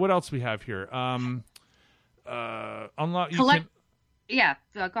right, what else we have here? Unlock. Yeah,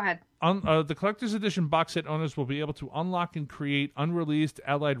 go ahead. The collector's edition box set owners will be able to unlock and create unreleased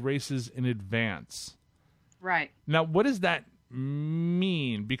allied races in advance. Right. Now, what does that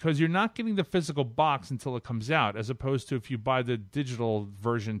mean? Because you're not getting the physical box until it comes out, as opposed to if you buy the digital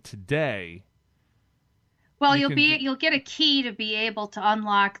version today. Well, you'll get a key to be able to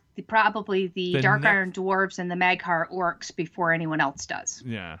unlock probably the Dark Iron Dwarves and the Mag'har Orcs before anyone else does.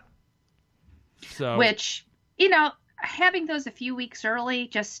 Yeah. So, which, having those a few weeks early,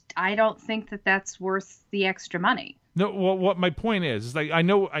 I don't think that's worth the extra money. No, well, what my point is like I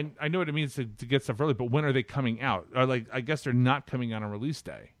know what it means to get stuff early, but when are they coming out? Or I guess they're not coming out on release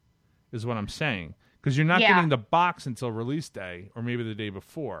day, is what I'm saying, because you're not getting the box until release day or maybe the day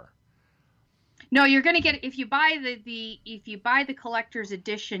before. No, you're going to get, if you buy the collector's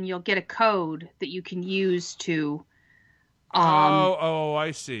edition, you'll get a code that you can use to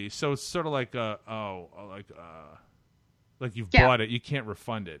I see. So it's sort of like like you've bought it, you can't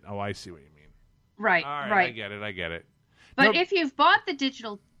refund it. Oh, I see what you mean. Right, All right, right. I get it. But if you've bought the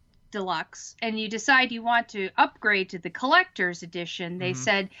digital deluxe and you decide you want to upgrade to the collector's edition, they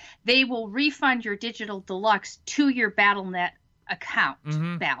said they will refund your digital deluxe to your Battle.net account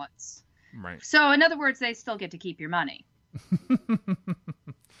balance. Right. So in other words, they still get to keep your money.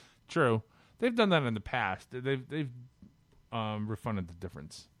 True. They've done that in the past. They've refunded the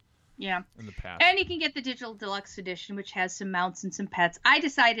difference. Yeah. In the past. And you can get the digital deluxe edition, which has some mounts and some pets. I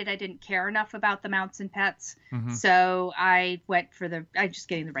decided I didn't care enough about the mounts and pets, so I went for I'm just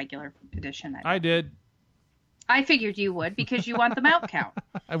getting the regular edition. I did. I figured you would because you want the mount count.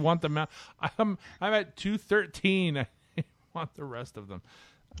 I want the mount. I'm at 213. I want the rest of them.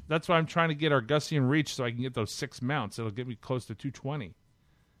 That's why I'm trying to get Argusian Reach so I can get those 6 mounts. It'll get me close to 220.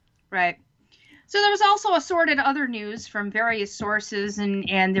 Right. So there was also assorted other news from various sources, and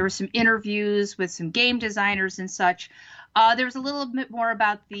there were some interviews with some game designers and such. There was a little bit more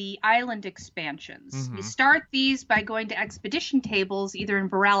about the island expansions. You start these by going to expedition tables, either in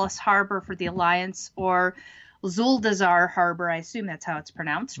Borealis Harbor for the Alliance or Zuldazar Harbor, I assume that's how it's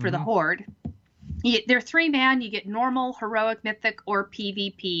pronounced, for the Horde. They're 3-man. You get normal, heroic, mythic, or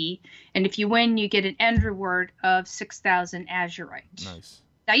PvP. And if you win, you get an end reward of 6,000 Azurite. Nice.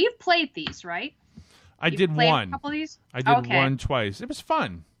 Now, you've played these, right? I did one. A couple of these? I did one twice. It was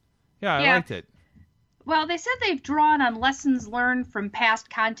fun. Yeah, I liked it. Well, they said they've drawn on lessons learned from past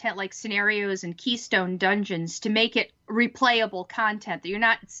content like scenarios and Keystone Dungeons to make it replayable content. That you're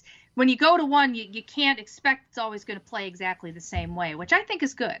not, when you go to one, you can't expect it's always going to play exactly the same way, which I think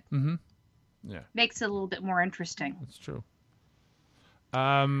is good. Mm-hmm. Yeah. Makes it a little bit more interesting. That's true.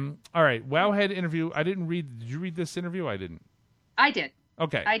 All right. Wowhead interview. I didn't read. Did you read this interview? I didn't. I did.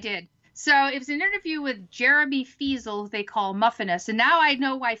 Okay. I did. So it was an interview with Jeremy Feasel, who they call Muffinus. And now I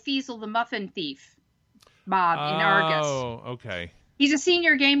know why Feasel the Muffin Thief mob in Argus. Oh, okay. He's a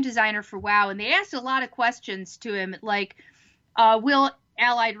senior game designer for WoW, and they asked a lot of questions to him, like, will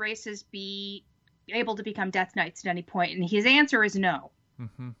allied races be able to become Death Knights at any point? And his answer is no.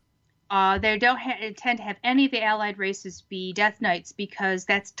 They don't intend to have any of the allied races be Death Knights because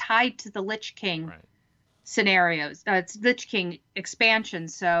that's tied to the Lich King scenarios. It's Lich King expansion,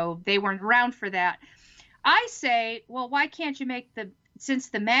 so they weren't around for that. I say, well, why can't you make since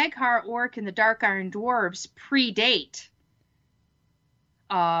the Mag'har Orc and the Dark Iron Dwarves predate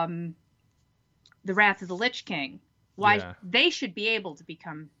the Wrath of the Lich King, they should be able to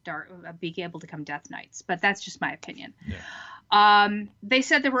become Death Knights, but that's just my opinion. They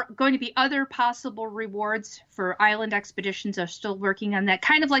said there were going to be other possible rewards for island expeditions. Are still working on that,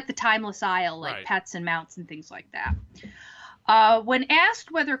 kind of like the Timeless Isle, like pets and mounts and things like that. When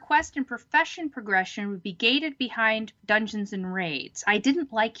asked whether quest and profession progression would be gated behind dungeons and raids, I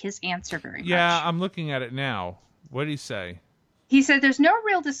didn't like his answer very much. Yeah, I'm looking at it now. What did he say? He said there's no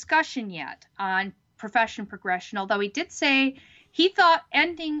real discussion yet on profession progression, although he did say he thought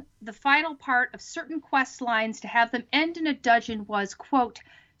ending the final part of certain quest lines to have them end in a dungeon was, quote,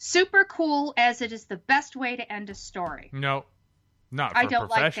 super cool as it is the best way to end a story. No, not for I don't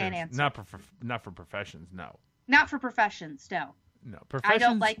professions. like that answer. Not for professions, no. Not for professions, no. No, professions. I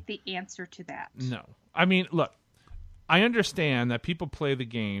don't like the answer to that. No. I mean, look, I understand that people play the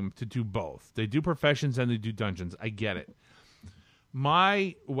game to do both. They do professions and they do dungeons. I get it.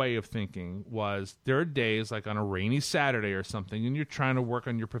 My way of thinking was there are days like on a rainy Saturday or something and you're trying to work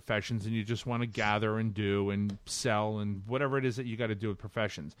on your professions and you just want to gather and do and sell and whatever it is that you got to do with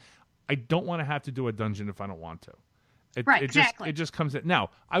professions. I don't want to have to do a dungeon if I don't want to. Exactly. It just comes in. Now,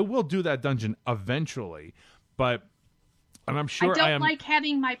 I will do that dungeon eventually, but and I'm sure I don't like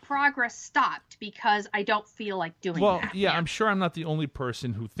having my progress stopped because I don't feel like doing that. Well, yeah, I'm sure I'm not the only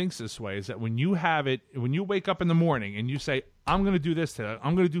person who thinks this way, is that when you wake up in the morning and you say, I'm going to do this today,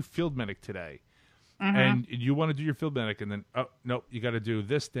 I'm going to do Field Medic today, and you want to do your Field Medic, and then, oh, nope, you got to do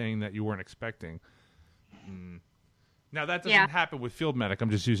this thing that you weren't expecting. Now, that doesn't happen with Field Medic. I'm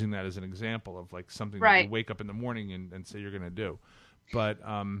just using that as an example of like something that you wake up in the morning and say you're going to do. But,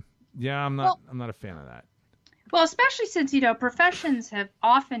 yeah, I'm not a fan of that. Well, especially since, professions have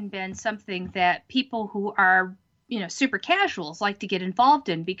often been something that people who are, super casuals like to get involved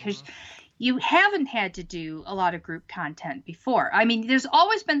in because you haven't had to do a lot of group content before. I mean, there's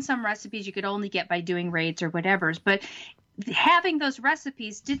always been some recipes you could only get by doing raids or whatever, but having those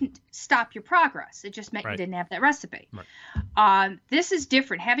recipes didn't stop your progress. It just meant you didn't have that recipe. This is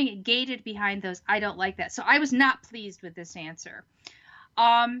different. Having it gated behind those, I don't like that. So I was not pleased with this answer.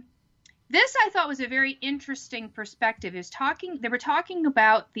 This I thought was a very interesting perspective. They were talking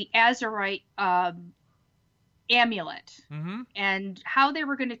about the Azurite amulet and how they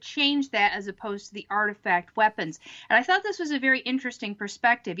were going to change that as opposed to the artifact weapons. And I thought this was a very interesting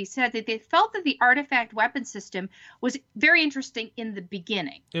perspective. He said that they felt that the artifact weapon system was very interesting in the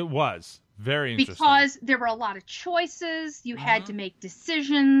beginning. It was very interesting. Because there were a lot of choices. You had to make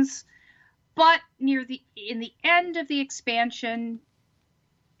decisions. But in the end of the expansion,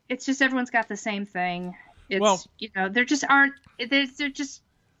 it's just everyone's got the same thing. It's, there just aren't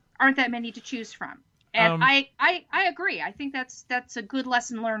that many to choose from. And I agree. I think that's a good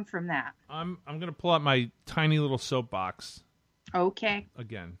lesson learned from that. I'm going to pull out my tiny little soapbox. Okay.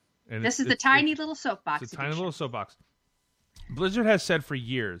 Again. And this is the tiny little soapbox. It's a tiny little soapbox. Blizzard has said for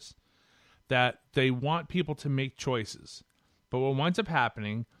years that they want people to make choices. But what winds up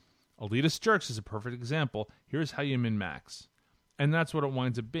happening, Elitist Jerks is a perfect example. Here's how you min-max. And that's what it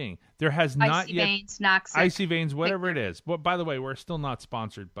winds up being. There has not Icy yet... Veins, Noxic. Icy Veins, whatever it is. But by the way, we're still not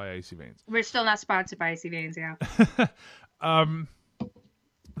sponsored by Icy Veins. We're still not sponsored by Icy Veins, yeah.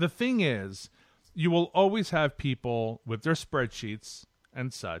 The thing is, you will always have people with their spreadsheets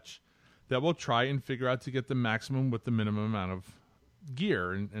and such that will try and figure out to get the maximum with the minimum amount of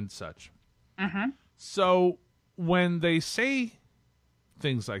gear and such. So when they say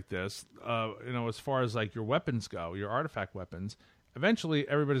things like this, as far as like your weapons go, your artifact weapons, eventually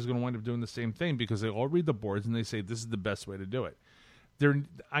everybody's going to wind up doing the same thing because they all read the boards and they say this is the best way to do it.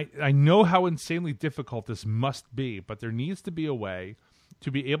 I know how insanely difficult this must be, but there needs to be a way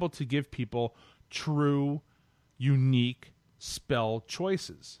to be able to give people true, unique spell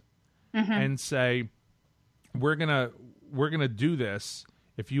choices and say, we're gonna do this.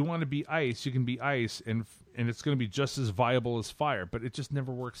 If you want to be ice, you can be ice, and it's going to be just as viable as fire. But it just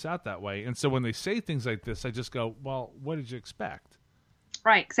never works out that way. And so when they say things like this, I just go, well, what did you expect?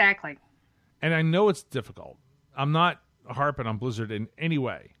 Right, exactly. And I know it's difficult. I'm not harping on Blizzard in any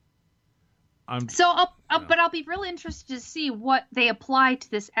way. But I'll be really interested to see what they apply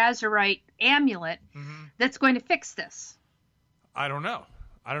to this Azerite amulet that's going to fix this. I don't know.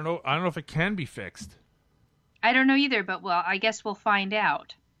 I don't know if it can be fixed. I don't know either, but I guess we'll find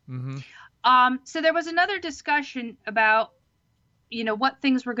out. So there was another discussion about, what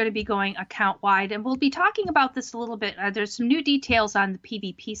things were going to be going account wide, and we'll be talking about this a little bit. There's some new details on the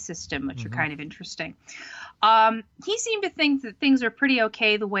PvP system, which are kind of interesting. He seemed to think that things are pretty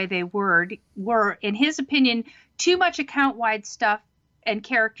okay the way they were. In his opinion, too much account wide stuff and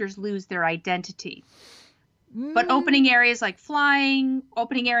characters lose their identity. But opening areas like flying,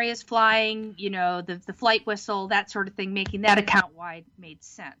 the flight whistle, that sort of thing, making that account wide made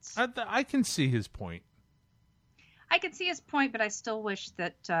sense. I can see his point. I can see his point, but I still wish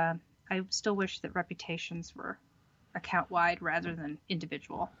that reputations were account wide rather than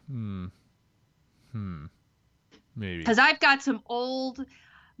individual. Maybe. Because I've got some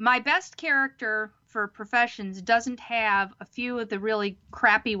my best character for professions doesn't have a few of the really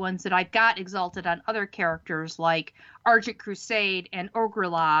crappy ones that I've got exalted on other characters like Argent Crusade and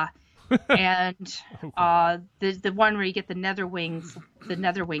Ogrela and the one where you get the Netherwing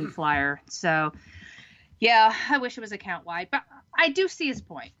flyer. So yeah, I wish it was account wide, but I do see his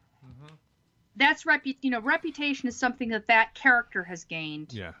point. That's reputation is something that character has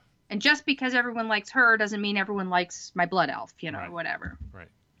gained. Yeah. And just because everyone likes her doesn't mean everyone likes my blood elf, right. Whatever. Right.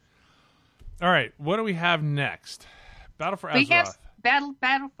 All right, what do we have next? Battle for Azeroth. We have Battle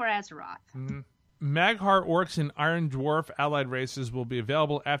for Azeroth. Mag'har Orcs and Iron Dwarf allied races will be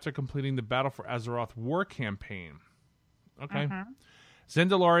available after completing the Battle for Azeroth war campaign. Okay.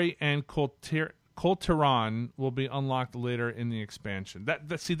 Zendalari and Kol'Tiran will be unlocked later in the expansion.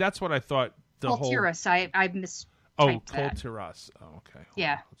 That's what I thought. Kol'Tiras, I mistyped that. Kol'Tiras. Oh, okay.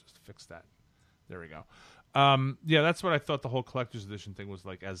 Yeah. I'll just fix that. There we go. Yeah, that's what I thought the whole collector's edition thing was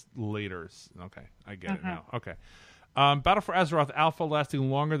like as later. Okay, I get it now. Okay. Battle for Azeroth Alpha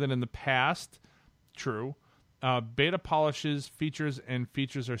lasting longer than in the past. True. Beta polishes, features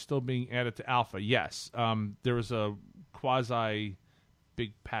are still being added to Alpha. Yes. There was a quasi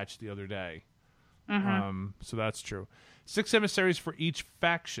big patch the other day. So that's true. 6 emissaries for each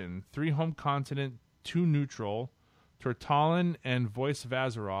faction, 3 home continent, 2 neutral, Turtalin and Voice of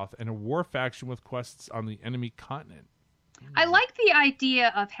Azeroth, and a war faction with quests on the enemy continent. I like the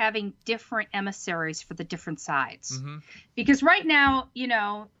idea of having different emissaries for the different sides. Because right now,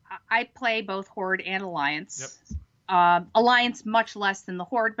 I play both Horde and Alliance. Yep. Alliance much less than the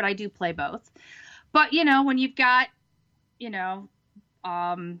Horde, but I do play both. But, when you've got,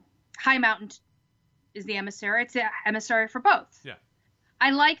 High Mountain is the emissary, it's the emissary for both. Yeah.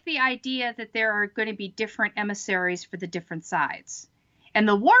 I like the idea that there are going to be different emissaries for the different sides. And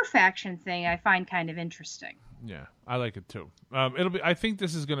the war faction thing I find kind of interesting. Yeah, I like it too. I think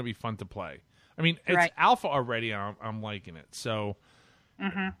this is going to be fun to play. I mean, it's Right. alpha already. I'm liking it. So,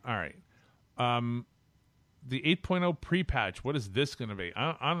 all right. The 8.0 pre-patch. What is this going to be?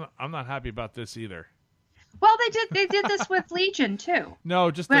 I'm not happy about this either. Well, they did this with Legion too.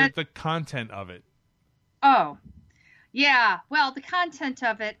 No, just But- the content of it. Oh, yeah. Well, the content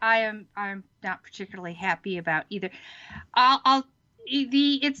of it, I'm not particularly happy about either.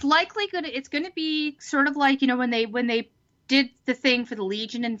 It's likely it's gonna be sort of like, when they did the thing for the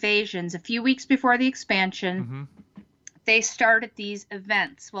Legion invasions a few weeks before the expansion. They started these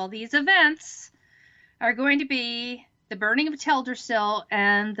events. Well, these events are going to be the burning of Teldrassil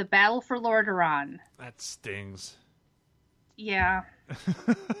and the battle for Lordaeron. That stings. Yeah.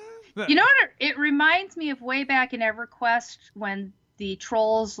 You know what? It reminds me of way back in EverQuest when the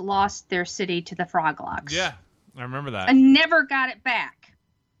trolls lost their city to the Froglocks. Yeah, I remember that. And never got it back.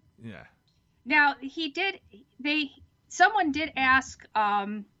 Yeah. Now, someone did ask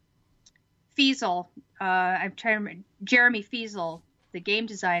Fiesel, I'm trying to remember, Jeremy Fiesel, the game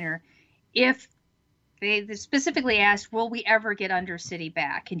designer, if they specifically asked, will we ever get Undercity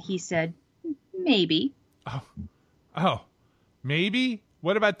back? And he said, maybe. Oh, maybe?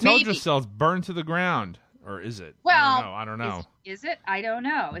 What about Teldrassil's burned to the ground? Or is it? Well, I don't know. Is it? I don't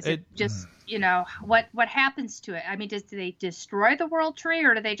know. Is it just, what happens to it? I mean, do they destroy the World Tree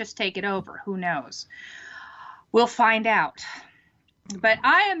or do they just take it over? Who knows? We'll find out. But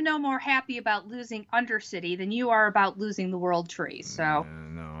I am no more happy about losing Undercity than you are about losing the World Tree. So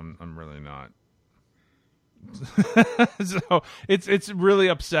No, I'm really not. So it's really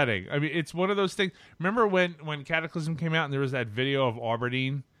upsetting. I mean, it's one of those things. Remember when Cataclysm came out and there was that video of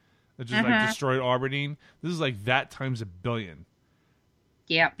Aberdeen that just like destroyed Aberdeen? This is like that times a billion.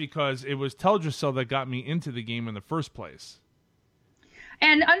 yeah. Because it was Teldrassil that got me into the game in the first place.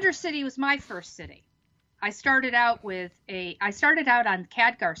 And Undercity was my first city. I started out on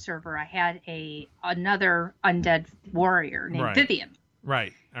Khadgar server. I had another undead warrior named Vivian.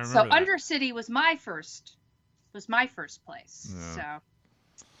 Right. I remember So that. Undercity was my first place. Yeah.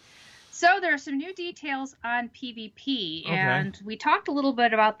 So there are some new details on PvP, and we talked a little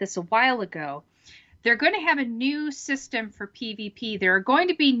bit about this a while ago. They're going to have a new system for PvP. There are going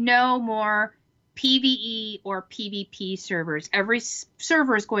to be no more PvE or PvP servers. Every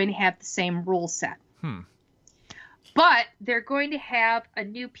server is going to have the same rule set. But they're going to have a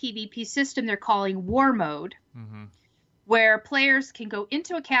new PvP system they're calling War Mode, where players can go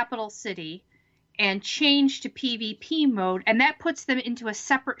into a capital city and change to PvP mode, and that puts them into a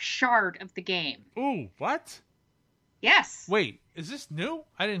separate shard of the game. Ooh, what? Yes. Wait, is this new?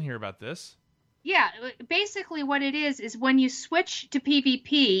 I didn't hear about this. Yeah, basically what it is when you switch to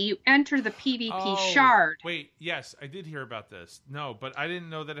PvP, you enter the PvP shard. Wait, yes, I did hear about this. No, but I didn't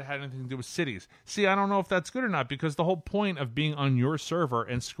know that it had anything to do with cities. See, I don't know if that's good or not, because the whole point of being on your server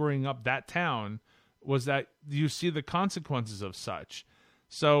and screwing up that town was that you see the consequences of such.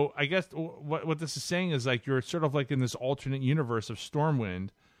 So I guess what this is saying is like you're sort of like in this alternate universe of Stormwind.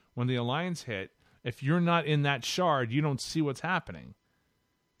 When the Alliance hit, if you're not in that shard, you don't see what's happening.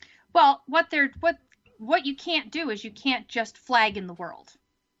 Well, what you can't do is you can't just flag in the world.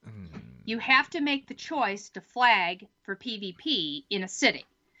 You have to make the choice to flag for PvP in a city.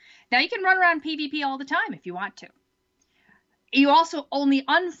 Now, you can run around PvP all the time if you want to. You also only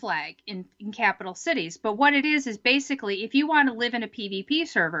unflag in capital cities. But what it is basically, if you want to live in a PvP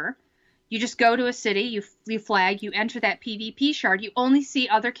server, you just go to a city, you flag, you enter that PvP shard. You only see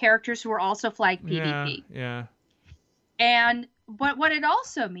other characters who are also flagged PvP. Yeah. And what it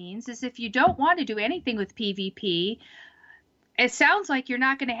also means is if you don't want to do anything with PvP, it sounds like you're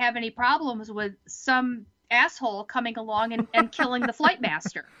not going to have any problems with some asshole coming along and killing the Flight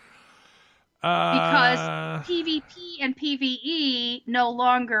Master. Because PvP and PvE no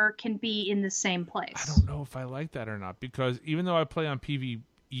longer can be in the same place. I don't know if I like that or not, because even though I play on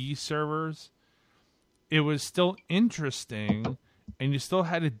PvE servers, it was still interesting, and you still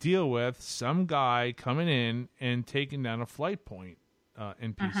had to deal with some guy coming in and taking down a flight point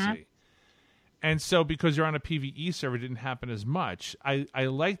in PC. And so because you're on a PvE server, it didn't happen as much. I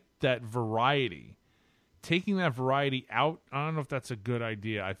liked that variety. Taking that variety out, I don't know if that's a good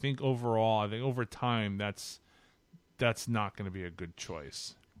idea. I think overall, over time, that's not going to be a good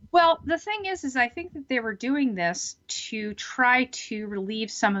choice. Well, the thing is I think that they were doing this to try to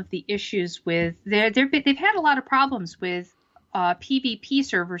relieve some of the issues with they've had a lot of problems with PvP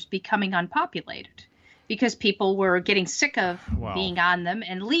servers becoming unpopulated because people were getting sick of being on them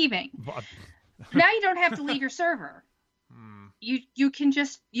and leaving. Now you don't have to leave your server. You can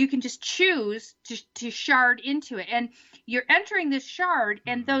just choose to shard into it, and you're entering this shard,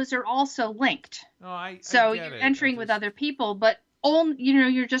 and those are also linked. Oh, so I get you're it. entering with other people, but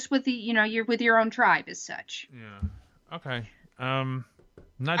you're just with you're with your own tribe as such. Yeah. Okay.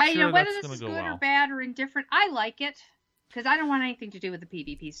 Not sure whether that's this is going to good go well. or bad or indifferent. I like it because I don't want anything to do with the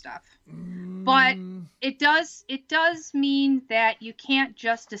PvP stuff. But it does mean that you can't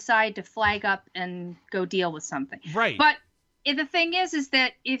just decide to flag up and go deal with something. Right. But the thing is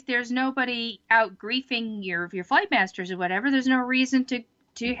that if there's nobody out griefing your flight masters or whatever, there's no reason to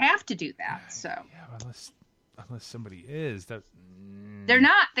have to do that. So yeah, unless somebody is that. They're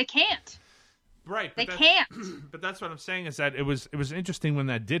not. They can't. Right. They can't. But that's what I'm saying is that it was interesting when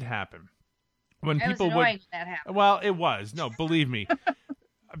that did happen. When it people was annoying when that happened. Well, it was. No, believe me.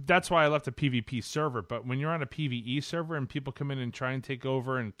 That's why I left a PvP server. But when you're on a PvE server and people come in and try and take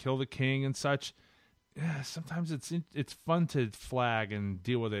over and kill the king and such, yeah, sometimes it's fun to flag and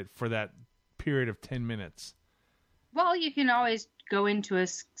deal with it for that period of 10 minutes. Well, you can always go into a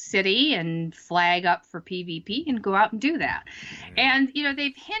city and flag up for PvP and go out and do that. Yeah. And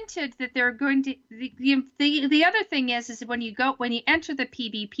they've hinted that they're going to. The other thing is when you enter the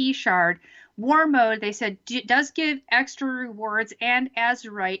PvP shard war mode, they said does give extra rewards and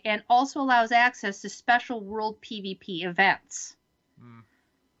Azerite, and also allows access to special world PvP events.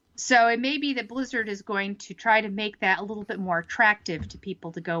 So it may be that Blizzard is going to try to make that a little bit more attractive to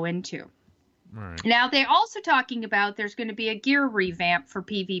people to go into. Right. Now, they're also talking about there's going to be a gear revamp for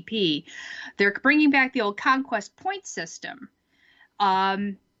PvP. They're bringing back the old Conquest point system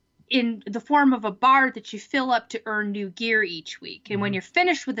in the form of a bar that you fill up to earn new gear each week. And when you're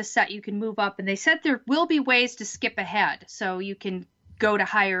finished with the set, you can move up. And they said there will be ways to skip ahead, so you can go to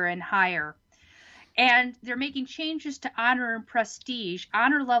higher and higher. And they're making changes to honor and prestige.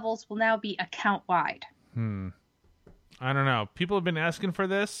 Honor levels will now be account-wide. I don't know. People have been asking for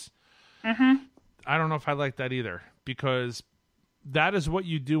this. Mm-hmm. I don't know if I like that either, because that is what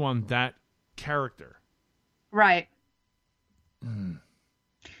you do on that character. Right.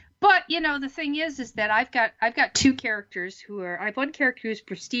 But the thing is that I've got two characters I have one character who's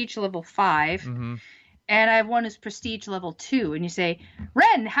prestige level 5, and I have one who's prestige level 2. And you say,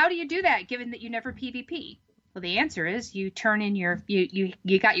 Ren, how do you do that, given that you never PvP? Well, the answer is you turn in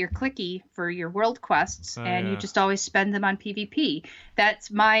you got your clicky for your world quests, and you just always spend them on PvP. That's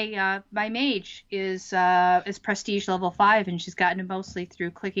my mage is prestige level 5, and she's gotten it mostly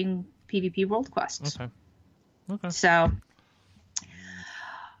through clicking PvP world quests. Okay. So,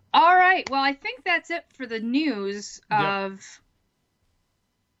 all right. Well, I think that's it for the news of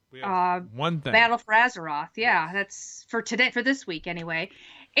we have one thing. Battle for Azeroth. Yeah, that's for today, for this week anyway.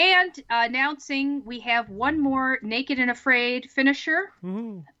 And announcing we have one more Naked and Afraid finisher.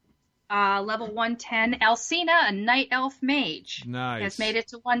 Level 110. Alcina, a Night Elf Mage. Nice. Has made it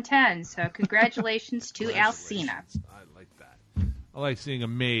to 110. So congratulations to Alcina. I like that. I like seeing a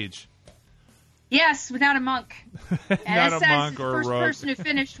mage. Yes, without a monk. And Not a monk or a rogue. First person who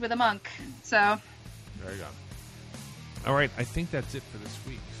finished with a monk. So. There you go. All right, I think that's it for this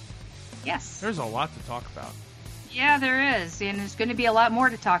week. Yes. There's a lot to talk about. Yeah, there is. And there's going to be a lot more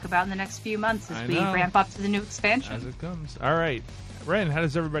to talk about in the next few months as we ramp up to the new expansion. As it comes. All right. Ren, how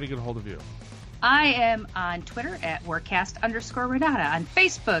does everybody get a hold of you? I am on Twitter at Warcast_Renata, on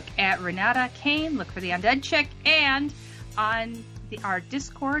Facebook at Renata Kane, look for the Undead Chick, and on our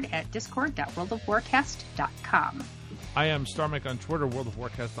Discord at discord.worldofwarcast.com. I am StarMike on Twitter, World of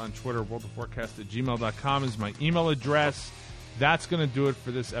Warcast on Twitter, worldofwarcast@gmail.com is my email address. That's going to do it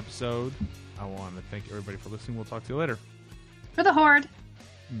for this episode. I want to thank everybody for listening. We'll talk to you later. For the Horde.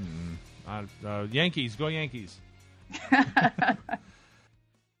 Yankees. Go Yankees.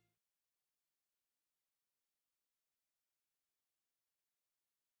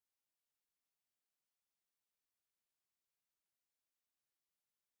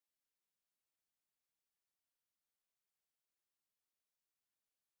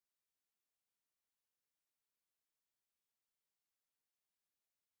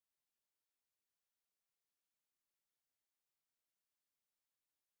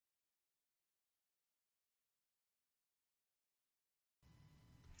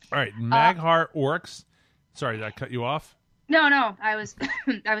 All right, Magheart Orcs. Sorry, did I cut you off? No, I was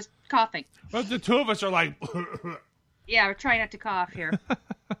I was coughing. But the two of us are like... Yeah, we're trying not to cough here.